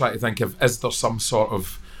I was trying to think of, is there some sort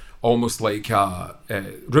of almost like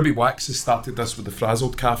Ruby Wax has started this with the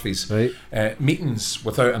Frazzled Cafes, right? Meetings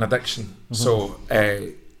without an addiction. So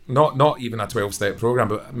not even a 12-step program,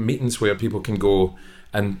 but meetings where people can go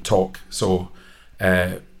and talk. So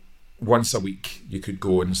once a week you could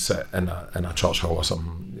go and sit in a church hall or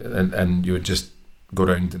something, and you would just go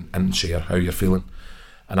around and share how you're feeling.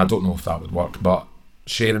 And I don't know if that would work, but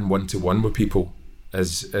sharing one-to-one with people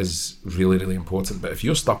is really, really important. But if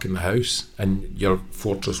you're stuck in the house and your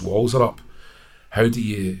fortress walls are up, how do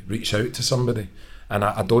you reach out to somebody? And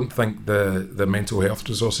I don't think the mental health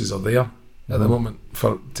resources are there at the moment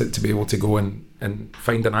to be able to go and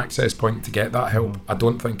find an access point to get that help. I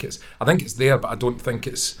think it's there, but I don't think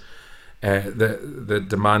it's the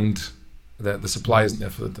demand. The supply isn't there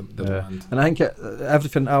for the demand. And I think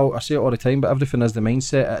everything, I say it all the time, but everything is the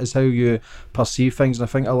mindset. It is how you perceive things. And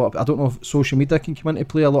I think I don't know if social media can come into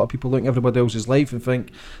play. A lot of people look at everybody else's life and think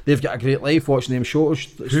they've got a great life watching them shows.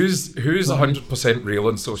 Who's 100% real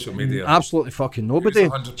on social media? Absolutely fucking nobody.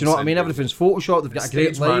 Do you know what I mean? Everything's photoshopped. They've got a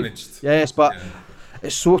great life. Managed. Yes, but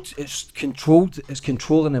it's controlled. It's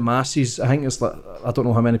controlling the masses. I think it's like, I don't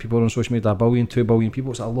know how many people are on social media. 1 billion, 2 billion people.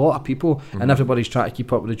 It's a lot of people, and everybody's trying to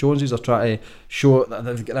keep up with the Joneses. They're trying to show that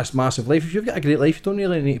they've got this massive life. If you've got a great life, you don't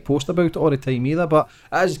really need to post about it all the time either. But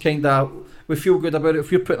it is kind of, we feel good about it.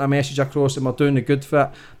 If you're putting a message across and we're doing the good for it,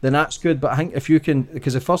 then that's good. But I think if you can,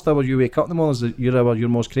 because the first hour you wake up in the morning is the hour you're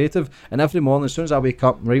most creative. And every morning, as soon as I wake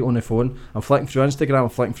up, I'm right on the phone, I'm flicking through Instagram, I'm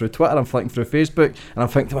flicking through Twitter, I'm flicking through Facebook, and I'm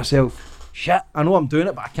thinking to myself, shit, I know I'm doing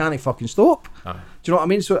it, but I can't fucking stop. Do you know what I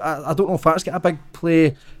mean? So I don't know if that's got a big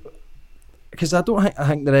play, because I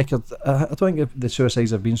think the record, I don't think the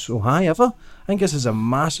suicides have been so high ever. I think this is a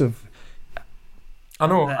massive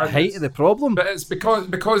height of the problem. But it's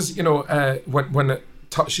because when it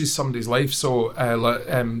touches somebody's life. So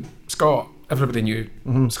Scott, everybody knew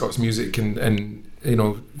Scott's music, and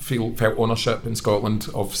felt ownership in Scotland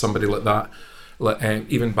of somebody like that.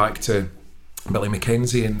 Even back to Billy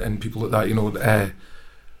Mackenzie and people like that,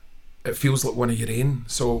 it feels like one of your own.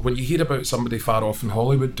 So when you hear about somebody far off in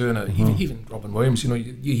Hollywood doing it, even Robin Williams,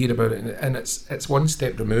 you hear about it, and it's one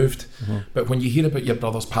step removed. But when you hear about your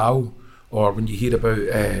brother's pal, or when you hear about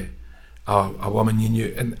a woman you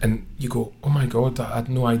knew, and you go, oh my God, I had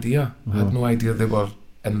no idea. I had no idea they were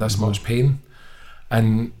in this much pain.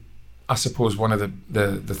 And I suppose one of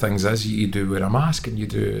the things is you do wear a mask, and you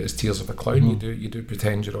do as Tears of a Clown, you do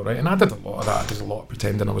pretend you're all right. And I did a lot of that. I did a lot of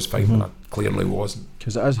pretending I was fine when I clearly wasn't.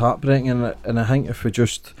 Because it is heartbreaking, and I think I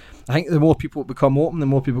think the more people become open, the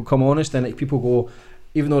more people become honest, and people go,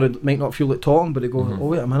 even though they might not feel like talking, but they go, oh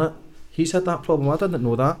wait a minute, he's had that problem, I didn't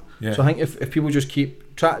know that. Yeah. So I think if people just keep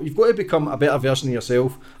you've got to become a better version of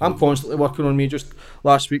yourself. I'm constantly working on me. Just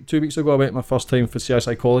last week, 2 weeks ago, I went my first time for see a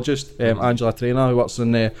psychologist, Angela Trainer, who works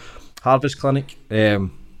in the Harvest Clinic. Give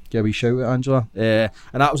a wee shout out, Angela.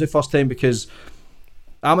 And that was the first time, because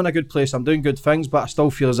I'm in a good place, I'm doing good things, but I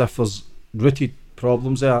still feel as if there's rooted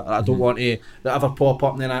problems there. I don't want to that ever pop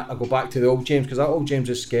up and then I go back to the old James, because that old James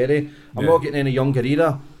is scary. I'm not getting any younger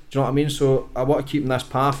either. Do you know what I mean? So I want to keep in this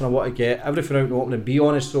path, and I want to get everything out in the open and be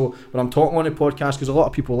honest. So when I'm talking on the podcast, because a lot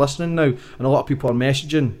of people listening now, and a lot of people are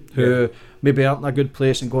messaging who maybe aren't in a good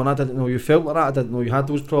place and going, I didn't know you felt like that, I didn't know you had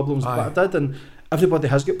those problems, but I did. And everybody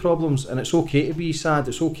has got problems, and it's okay to be sad,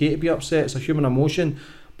 it's okay to be upset, it's a human emotion,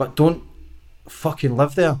 but don't fucking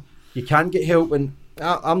live there. You can get help, and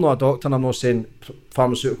I'm not a doctor, and I'm not saying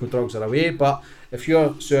pharmaceutical drugs are away, but if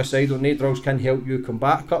you're suicidal, no drugs can help you come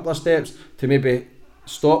back a couple of steps to maybe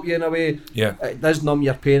stop you in a way. It does numb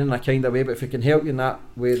your pain in a kind of way, but if it can help you in that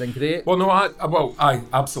way, then great. Well, no, I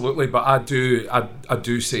absolutely, but I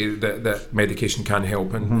do say that medication can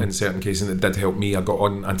help in certain cases, and it did help me. I got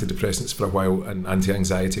on antidepressants for a while and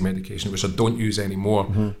anti-anxiety medication, which I don't use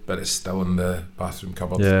anymore, but it's still in the bathroom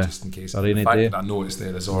cupboard just in case. The fact that I know it's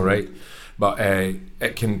there is alright. But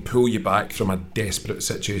it can pull you back from a desperate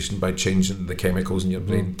situation by changing the chemicals in your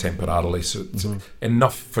brain temporarily. So it's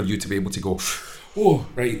enough for you to be able to go, oh,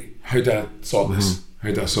 right, how do I sort this?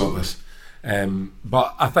 How do I sort this?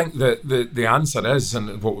 But I think that the answer is,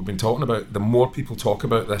 and what we've been talking about, the more people talk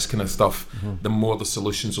about this kind of stuff, the more the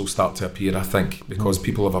solutions will start to appear, I think, because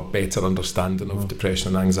people have a better understanding of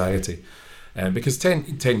depression and anxiety. Because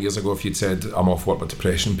 10 years ago, if you'd said, I'm off work with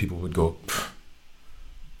depression, people would go,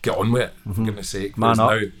 get on with it, for goodness sake. Man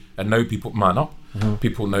up. Now people man up.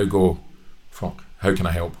 People now go, fuck, how can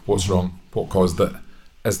I help? What's wrong? What caused it?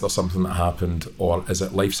 Is there something that happened, or is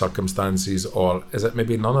it life circumstances, or is it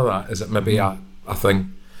maybe none of that? Is it maybe a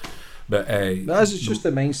thing? But that is, it's just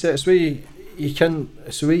the mindset. It's the way you can.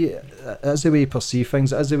 It's the way. It's the way you perceive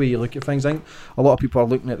things. It's the way you look at things. I think a lot of people are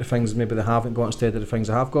looking at the things maybe they haven't got instead of the things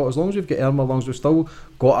they have got. As long as we've got Irma, as long as we've still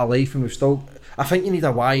got a life, and we've still. I think you need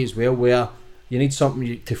a why as well, where you need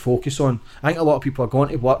something to focus on. I think a lot of people are going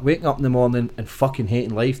to work, waking up in the morning and fucking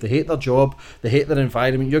hating life. They hate their job, they hate their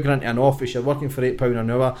environment. You're going into an office, you're working for £8 an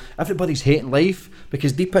hour. Everybody's hating life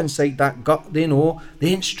because deep inside that gut, they know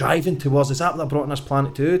they ain't striving towards. Is that what they're brought on this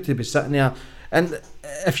planet to be sitting there? And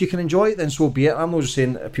if you can enjoy it, then so be it. I'm not just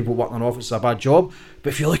saying people working in an office is a bad job,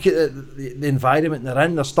 but if you look at the environment they're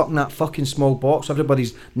in, they're stuck in that fucking small box.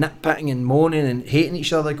 Everybody's nitpicking and moaning and hating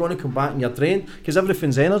each other. They're going to come back and you're drained because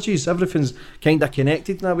everything's energies, everything's kind of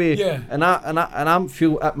connected in a way. Yeah. And I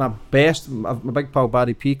feel at my best. My big pal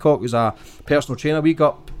Barry Peacock is a personal trainer. We go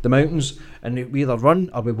up the mountains and we either run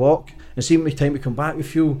or we walk, and see every time we come back we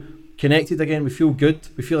feel connected again. We feel good.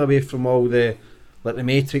 We feel away from all the like the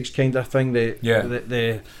Matrix kind of thing.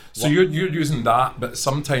 So you're using that, but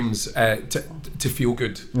sometimes to feel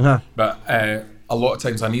good. But a lot of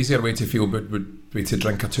times an easier way to feel good would be to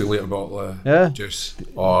drink a 2-litre bottle of juice,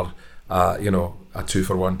 or a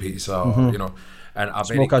 2-for-1 pizza, or and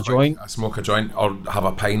smoke a joint, or have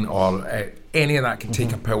a pint, or any of that can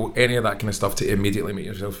take a pill, any of that kind of stuff to immediately make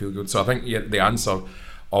yourself feel good. So I think the answer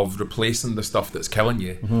of replacing the stuff that's killing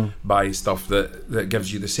you by stuff that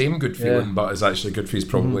gives you the same good feeling but is actually good for you is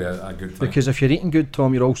probably a good thing. Because if you're eating good,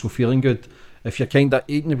 Tom, you're also feeling good. If you're kind of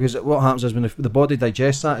eating, because what happens is when the body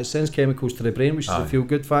digests that, it sends chemicals to the brain, which is a feel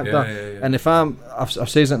good factor. And if I've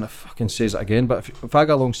said it and I fucking says it again, but if I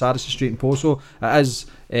go along Saracen Street in Poso, it is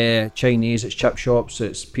Chinese, it's chip shops,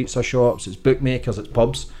 it's pizza shops, it's bookmakers, it's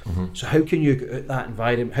pubs. So how can you get out that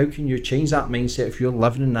environment? How can you change that mindset if you're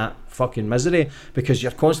living in that fucking misery? Because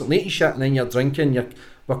you're constantly eating shit and then you're drinking,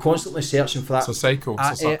 we're constantly searching for that. It's a cycle.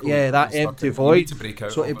 That empty void. To break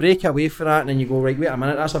out to break away from that, and then you go, right, wait a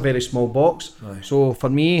minute, that's a very small box. So for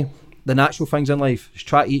me, the natural things in life is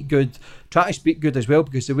try to eat good, try to speak good as well,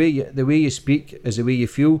 because the way you speak is the way you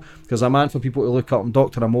feel. Because a man, for people to look up,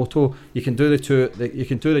 Dr. Emoto, you can do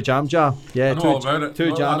the jam jar. Yeah, two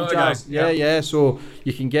jam jars. Yeah. So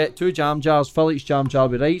you can get 2 jam jars, fill each jam jar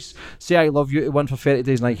with rice. Say I love you to one for 30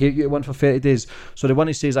 days and I hate you to one for 30 days. So the one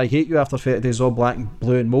who says I hate you after 30 days is all black and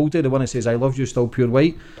blue and mouldy. The one who says I love you is still pure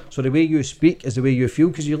white. So the way you speak is the way you feel,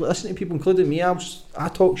 because you listen to people, including me. I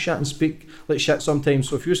talk shit and speak like shit sometimes.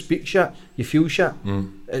 So if you speak shit, you feel shit.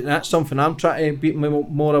 And that's something I'm trying to be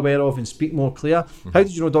more aware of and speak more clear. How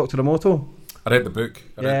did you know Dr. Emoto? I read the book.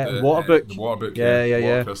 The water book. The water book. Yeah.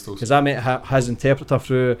 Water crystals. Because I met his interpreter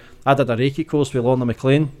through. I did a Reiki course with Lorna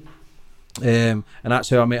McLean. And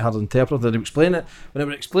that's how I met her interpreter to explain it. When they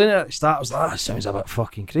were explaining it at the start, I was like, that sounds a bit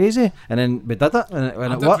fucking crazy. And then we did it, and it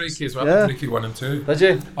worked. I did Reiki as well. I did Reiki 1 and 2. Did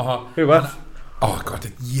you? Who with? Oh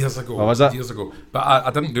God, years ago. Oh, was it? Years ago. But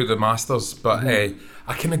I didn't do the masters. But I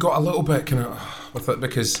kind of got a little bit kind of with it,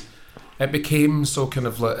 because it became so kind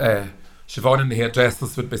of like Siobhan and the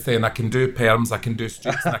hairdressers would be saying, I can do perms, I can do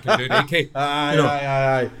streaks, and I can do Reiki.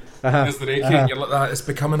 Aye. There's the Reiki, and you're like that. It's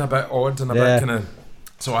becoming a bit odd and a bit kind of.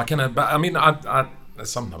 So I kind of. But I mean, I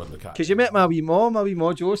it's something I would look at. Because you met my wee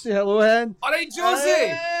mom, Josie. Hello, hen. All right,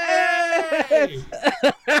 Josie. Hey.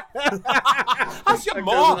 That's your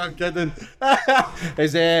mom. I'm kidding.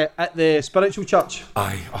 Is at the spiritual church.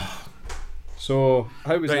 Aye. So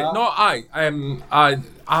how was that? No,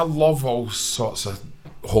 I love all sorts of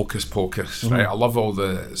hocus pocus, right? I love all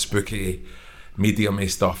the spooky, medium-y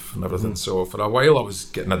stuff and everything. So for a while, I was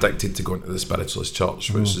getting addicted to going to the spiritualist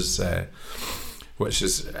church, which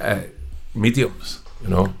is mediums, you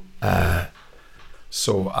know.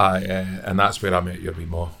 So and that's where I met your wee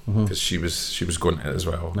ma, because she was going to it as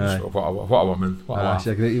well. So what a woman! She's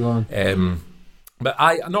a great woman. But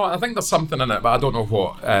I think there's something in it, but I don't know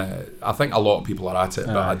what. I think a lot of people are at it,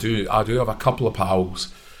 but I do have a couple of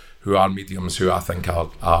pals who are mediums who I think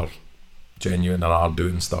are genuine and are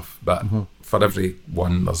doing stuff. But for every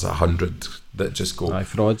one, there's 100 that just go,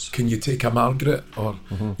 frauds. Can you take a Margaret? Or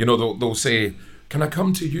you know, they'll say, can I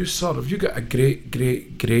come to you, sir? Have you got a great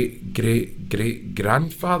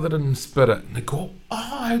grandfather in spirit? And they go,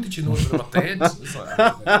 how did you know they were dead? It's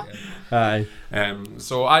like, Aye.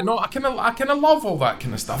 So I kind of love all that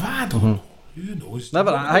kind of stuff. I don't know. Who knows?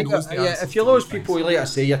 Never. Nobody I think knows the answer if you to lose these people, things. like I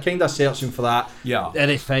say, you're kind of searching for that. Yeah. Are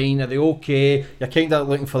they fine? Are they okay? You're kind of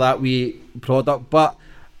looking for that wee product. But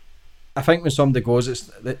I think when somebody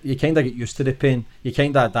goes, you kind of get used to the pain. You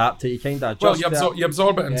kind of adapt it. You kind of adjust Well, you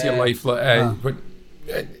absorb it into your life. Like, when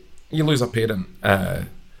you lose a parent,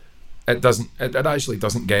 it actually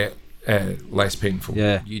doesn't get less painful.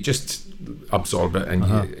 Yeah. You just absorb it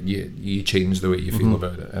and you change the way you feel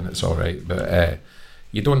about it, and it's all right. But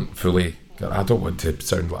you don't fully. I don't want to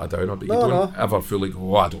sound like a downer, but you don't ever fully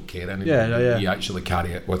go, I don't care anymore. Yeah. You actually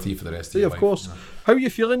carry it with you for the rest of your life. Of course. How are you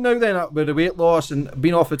feeling now then with the weight loss and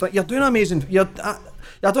being off it? You're doing amazing. I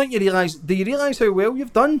don't think you realise. Do you realise how well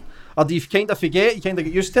you've done? Or do you kind of forget? You kind of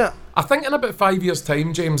get used to it? I think in about 5 years'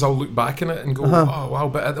 time, James, I'll look back on it and go, oh wow,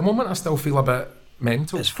 but at the moment I still feel a bit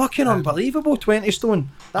mental. It's fucking unbelievable, 20 stone.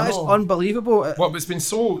 That is unbelievable. Well, but it's been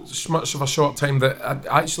so much of a short time that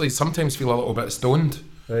I actually sometimes feel a little bit stoned.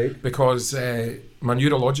 Right. Because my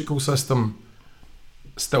neurological system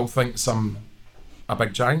still thinks I'm a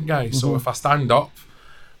big giant guy. So if I stand up,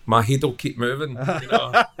 my head will keep moving. You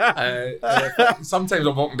know? Sometimes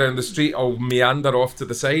I'm walking down the street, I'll meander off to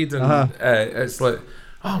the side, and it's like,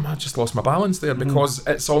 oh man, I just lost my balance there, because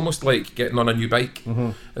it's almost like getting on a new bike.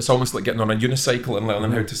 It's almost like getting on a unicycle and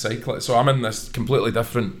learning how to cycle it. So I'm in this completely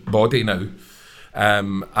different body now,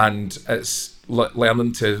 and it's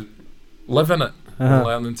learning to live in it.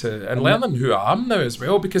 Learning who I am now as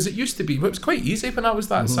well, because it used to be, it was quite easy when I was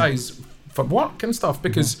that size for work and stuff,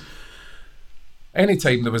 because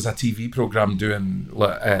anytime there was a TV programme doing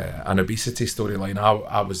an obesity storyline,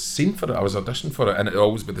 I was seen for it, I was auditioned for it, and it would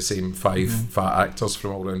always be the same 5 fat actors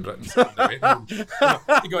from all around Britain.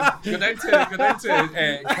 You go down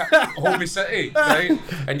to Holby City, right?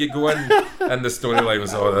 And you go in, and the storyline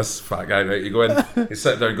was, this fat guy, right? You go in, you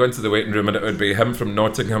sit there, go into the waiting room, and it would be him from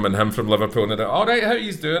Nottingham and him from Liverpool, and they're all right, how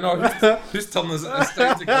he's doing? Oh, whose turn is it this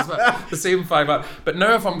time? The same 5. But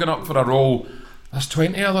now if I'm going up for a role, there's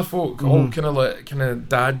 20 other folk, all kind of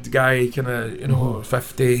dad guy, kind of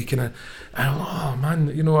 50, kind of. Oh man,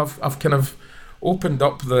 I've kind of opened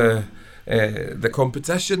up the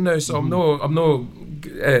competition now, so I've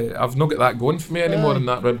not got that going for me anymore in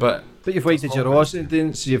that. But you've waited your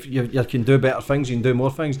audience. You can do better things. You can do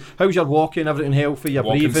more things. How's your walking? Everything healthy? Your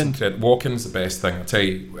breathing? Walking's the best thing. I'll tell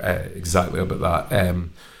you exactly about that.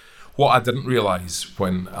 What I didn't realise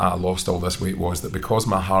when I lost all this weight was that because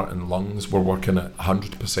my heart and lungs were working at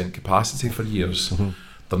 100% capacity for years,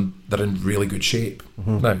 they're in really good shape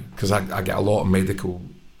now, because I get a lot of medical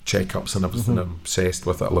checkups and everything. I'm obsessed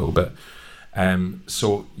with it a little bit.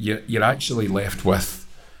 So you're actually left with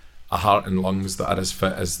a heart and lungs that are as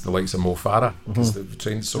fit as the likes of Mo Farah, because they've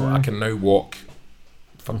trained. So I can now walk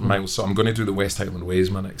for miles. So I'm going to do the West Highland Way as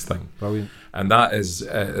my next thing. Brilliant. And that is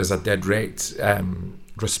a direct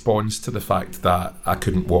response to the fact that I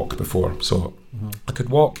couldn't walk before. So I could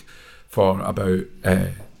walk for about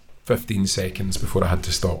 15 seconds before I had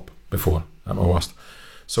to stop, before at my worst.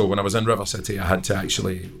 So when I was in River City, I had to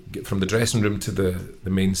actually get from the dressing room to the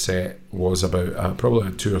main set was about probably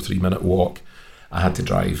a 2 or 3 minute walk. I had to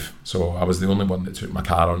drive, so I was the only one that took my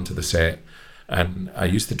car onto the set. And I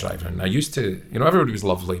used to drive, and I used to, everybody was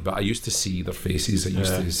lovely, but I used to see their faces. I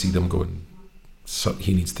used to see them going, so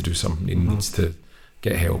he needs to do something, he needs to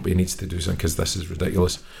get help, he needs to do something, because this is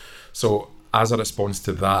ridiculous. So as a response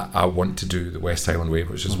to that, I want to do the West Highland Way,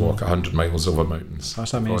 which is walk 100 miles over mountains.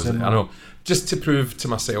 That's amazing. I know, just to prove to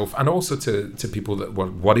myself, and also to people that were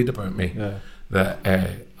worried about me, that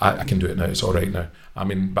I can do it now, it's all right now. I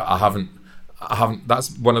mean, but I haven't,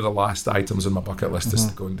 that's one of the last items on my bucket list, is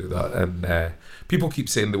to go and do that. And people keep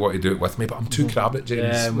saying they want to do it with me, but I'm too crabbit,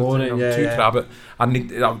 James. I'm too crabbit.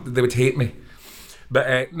 They would hate me. But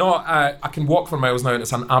I can walk for miles now, and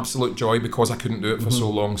it's an absolute joy, because I couldn't do it for so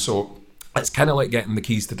long. So it's kind of like getting the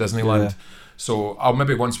keys to Disneyland. So I'll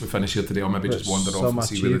maybe, once we finish here today, I'll maybe just wander off and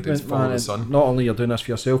see where the days follow the sun. Not only you're doing this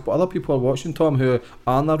for yourself, but other people are watching, Tom, who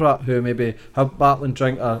aren't who maybe have battling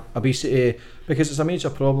drink or obesity, because it's a major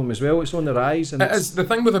problem as well. It's on the rise. And it is. The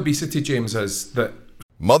thing with obesity, James, is that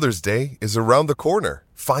Mother's Day is around the corner.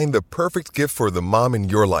 Find the perfect gift for the mom in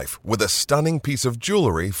your life with a stunning piece of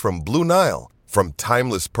jewelry from Blue Nile. From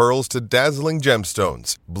timeless pearls to dazzling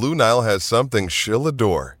gemstones, Blue Nile has something she'll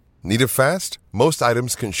adore. Need it fast? Most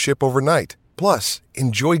items can ship overnight. Plus,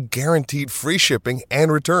 enjoy guaranteed free shipping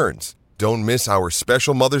and returns. Don't miss our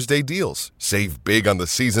special Mother's Day deals. Save big on the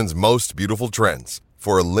season's most beautiful trends.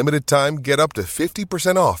 For a limited time, get up to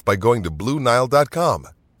 50% off by going to BlueNile.com.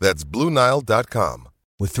 That's BlueNile.com.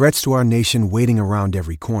 With threats to our nation waiting around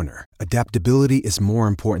every corner, adaptability is more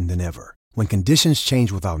important than ever. When conditions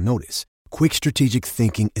change without notice, quick strategic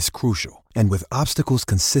thinking is crucial. And with obstacles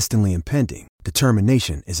consistently impending,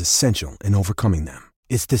 determination is essential in overcoming them.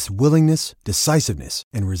 It's this willingness, decisiveness,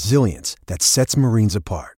 and resilience that sets Marines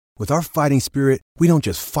apart. With our fighting spirit, we don't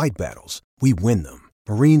just fight battles, we win them.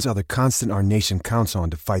 Marines are the constant our nation counts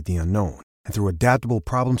on to fight the unknown. And through adaptable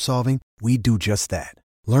problem solving, we do just that.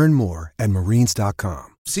 Learn more at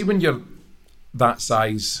marines.com. See, when you're that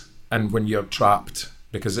size and when you're trapped,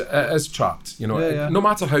 because it is trapped, you know, no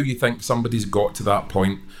matter how you think somebody's got to that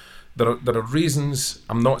point, there are reasons.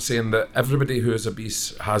 I'm not saying that everybody who is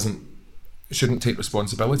obese shouldn't take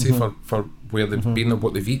responsibility for where they've been or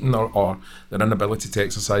what they've eaten or their inability to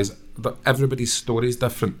exercise. Everybody's story is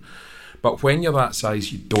different. But when you're that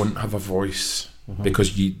size, you don't have a voice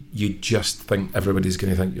because you just think everybody's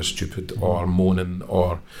going to think you're stupid or moaning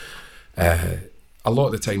or... a lot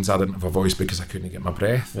of the times I didn't have a voice because I couldn't get my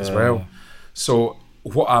breath as well. So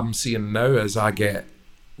what I'm seeing now is I get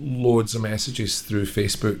loads of messages through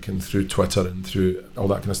Facebook and through Twitter and through all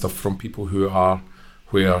that kind of stuff from people who are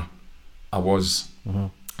where I was,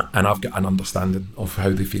 and I've got an understanding of how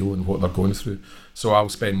they feel and what they're going through. So I'll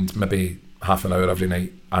spend maybe half an hour every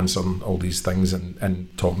night answering all these things and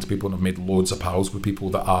talking to people, and I've made loads of pals with people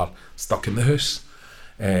that are stuck in the house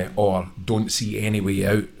or don't see any way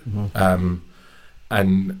out.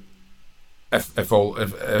 And if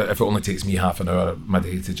it only takes me half an hour of my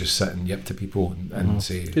day to just sit and yip to people and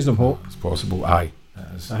say, gives them hope. It's possible. I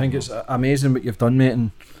think it's amazing what you've done,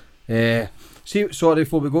 mate. And sorry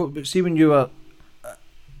before we go, but see when you were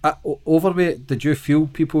overweight, did you feel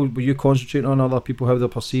were you concentrating on other people, how they're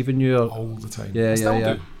perceiving you? Or? All the time.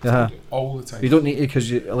 Yeah. All the time. You don't need to,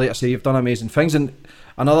 because like I say, you've done amazing things. And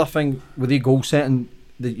another thing with the goal setting,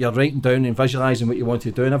 that you're writing down and visualising what you want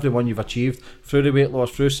to do, and every one you've achieved through the weight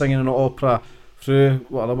loss, through singing in the opera, through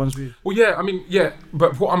what other ones we... Well,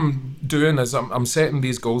 but what I'm doing is I'm setting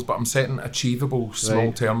these goals, but I'm setting achievable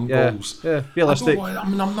small-term goals. Yeah, realistic.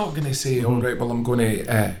 I'm not going to say, all right, well, I'm going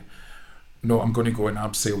to I'm going to go and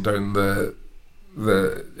abseil down the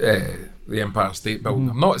Empire State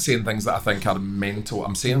Building. I'm not saying things that I think are mental.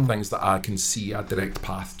 I'm saying things that I can see a direct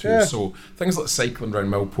path to. So things like cycling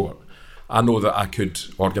around Millport, I know that I could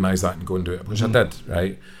organise that and go and do it, which I did,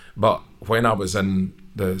 right? But when I was in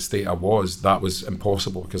the state I was, that was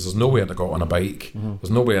impossible because there's nowhere I got on a bike. There's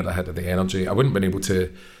nowhere I had the energy. I wouldn't have been able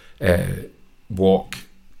to walk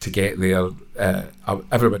to get there.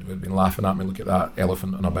 Everybody would have been laughing at me, look at that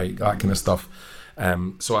elephant on a bike, that kind of stuff.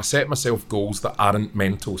 So I set myself goals that aren't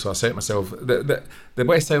mental. So I set myself... The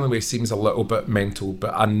West Highland Way seems a little bit mental,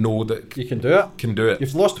 but I know that... You can do it.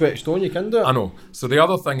 You've lost 20 stone, you can do it. I know. So the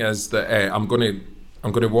other thing is that I'm going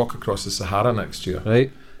to walk across the Sahara next year.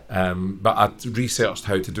 Right. But I researched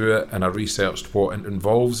how to do it, and I researched what it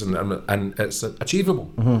involves, and it's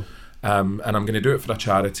achievable. And I'm going to do it for a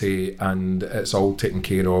charity, and it's all taken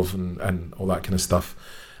care of and all that kind of stuff.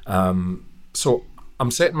 So I'm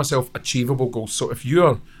setting myself achievable goals. So if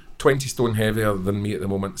you're 20 stone heavier than me at the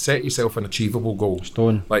moment, set yourself an achievable goal.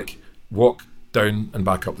 Like walk down and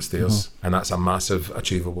back up the stairs, and that's a massive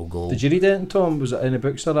achievable goal. Did you read anything, Tom? Was it any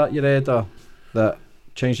books or that you read that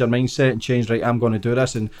changed your mindset and changed, right, I'm going to do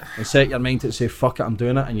this, and set your mind to say, fuck it, I'm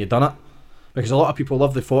doing it, and you've done it? Because a lot of people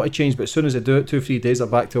love the 40 change, but as soon as they do it, 2-3 days, they're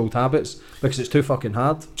back to old habits because it's too fucking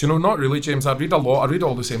hard. Do you know, not really, James. I read a lot. I read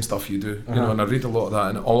all the same stuff you do, you know, and I read a lot of that,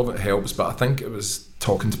 and all of it helps. But I think it was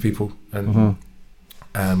talking to people and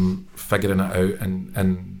figuring it out,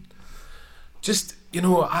 and just, you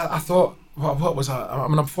know, I thought, what was I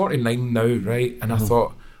mean, I'm 49 now, right? And I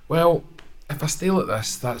thought, well, if I stay like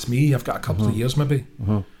this, that's me. I've got a couple of years maybe.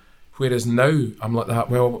 Whereas now I'm like that.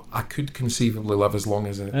 Well, I could conceivably live as long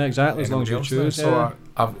as exactly as long as you choose. So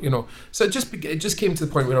I've, you know, so it just came to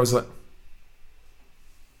the point where I was like,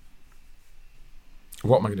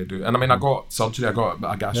 what am I going to do? And I mean, I got surgery. I got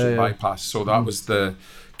a gastric bypass, so that was the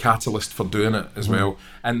catalyst for doing it as well.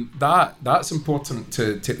 And that's important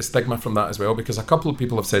to take the stigma from that as well, because a couple of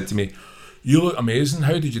people have said to me, "You look amazing.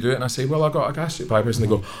 How did you do it?" And I say, "Well, I got a gastric bypass," and they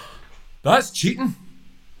go, "That's cheating,"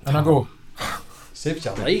 and I go, saved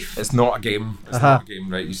your life. It's not a game. It's not a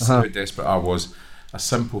game, right? You see how desperate I was. A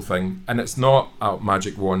simple thing, and it's not a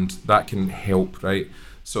magic wand that can help, right?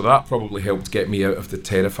 So that probably helped get me out of the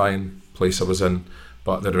terrifying place I was in.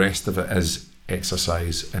 But the rest of it is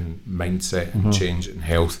exercise and mindset and change and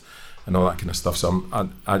health and all that kind of stuff. So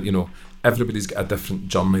I you know, everybody's got a different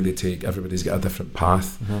journey they take. Everybody's got a different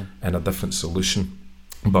path and a different solution.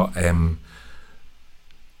 But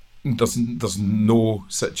there's no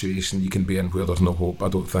situation you can be in where there's no hope, I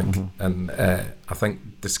don't think. And I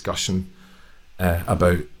think discussion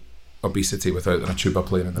about obesity without a tuba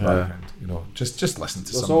playing in the background. You know, just listen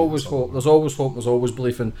to. There's always hope. There's always hope. There's always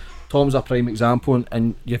belief, and Tom's a prime example.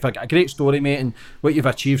 And you've got a great story, mate. And what you've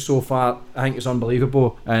achieved so far, I think, is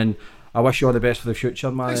unbelievable. And I wish you all the best for the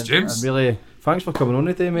future, man. Thanks, James. And really, thanks for coming on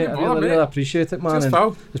today, mate. I really appreciate it, man. Cheers,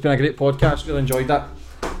 pal. It's been a great podcast. Really enjoyed that.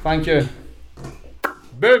 Thank you.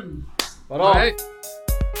 Boom. All right.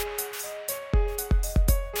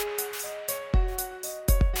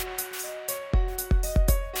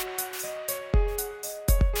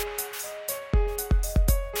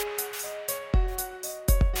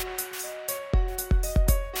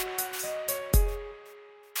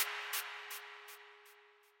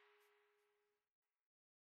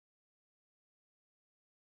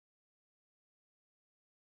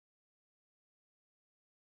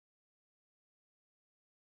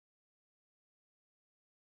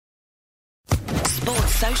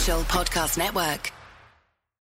 Sports Social Podcast Network.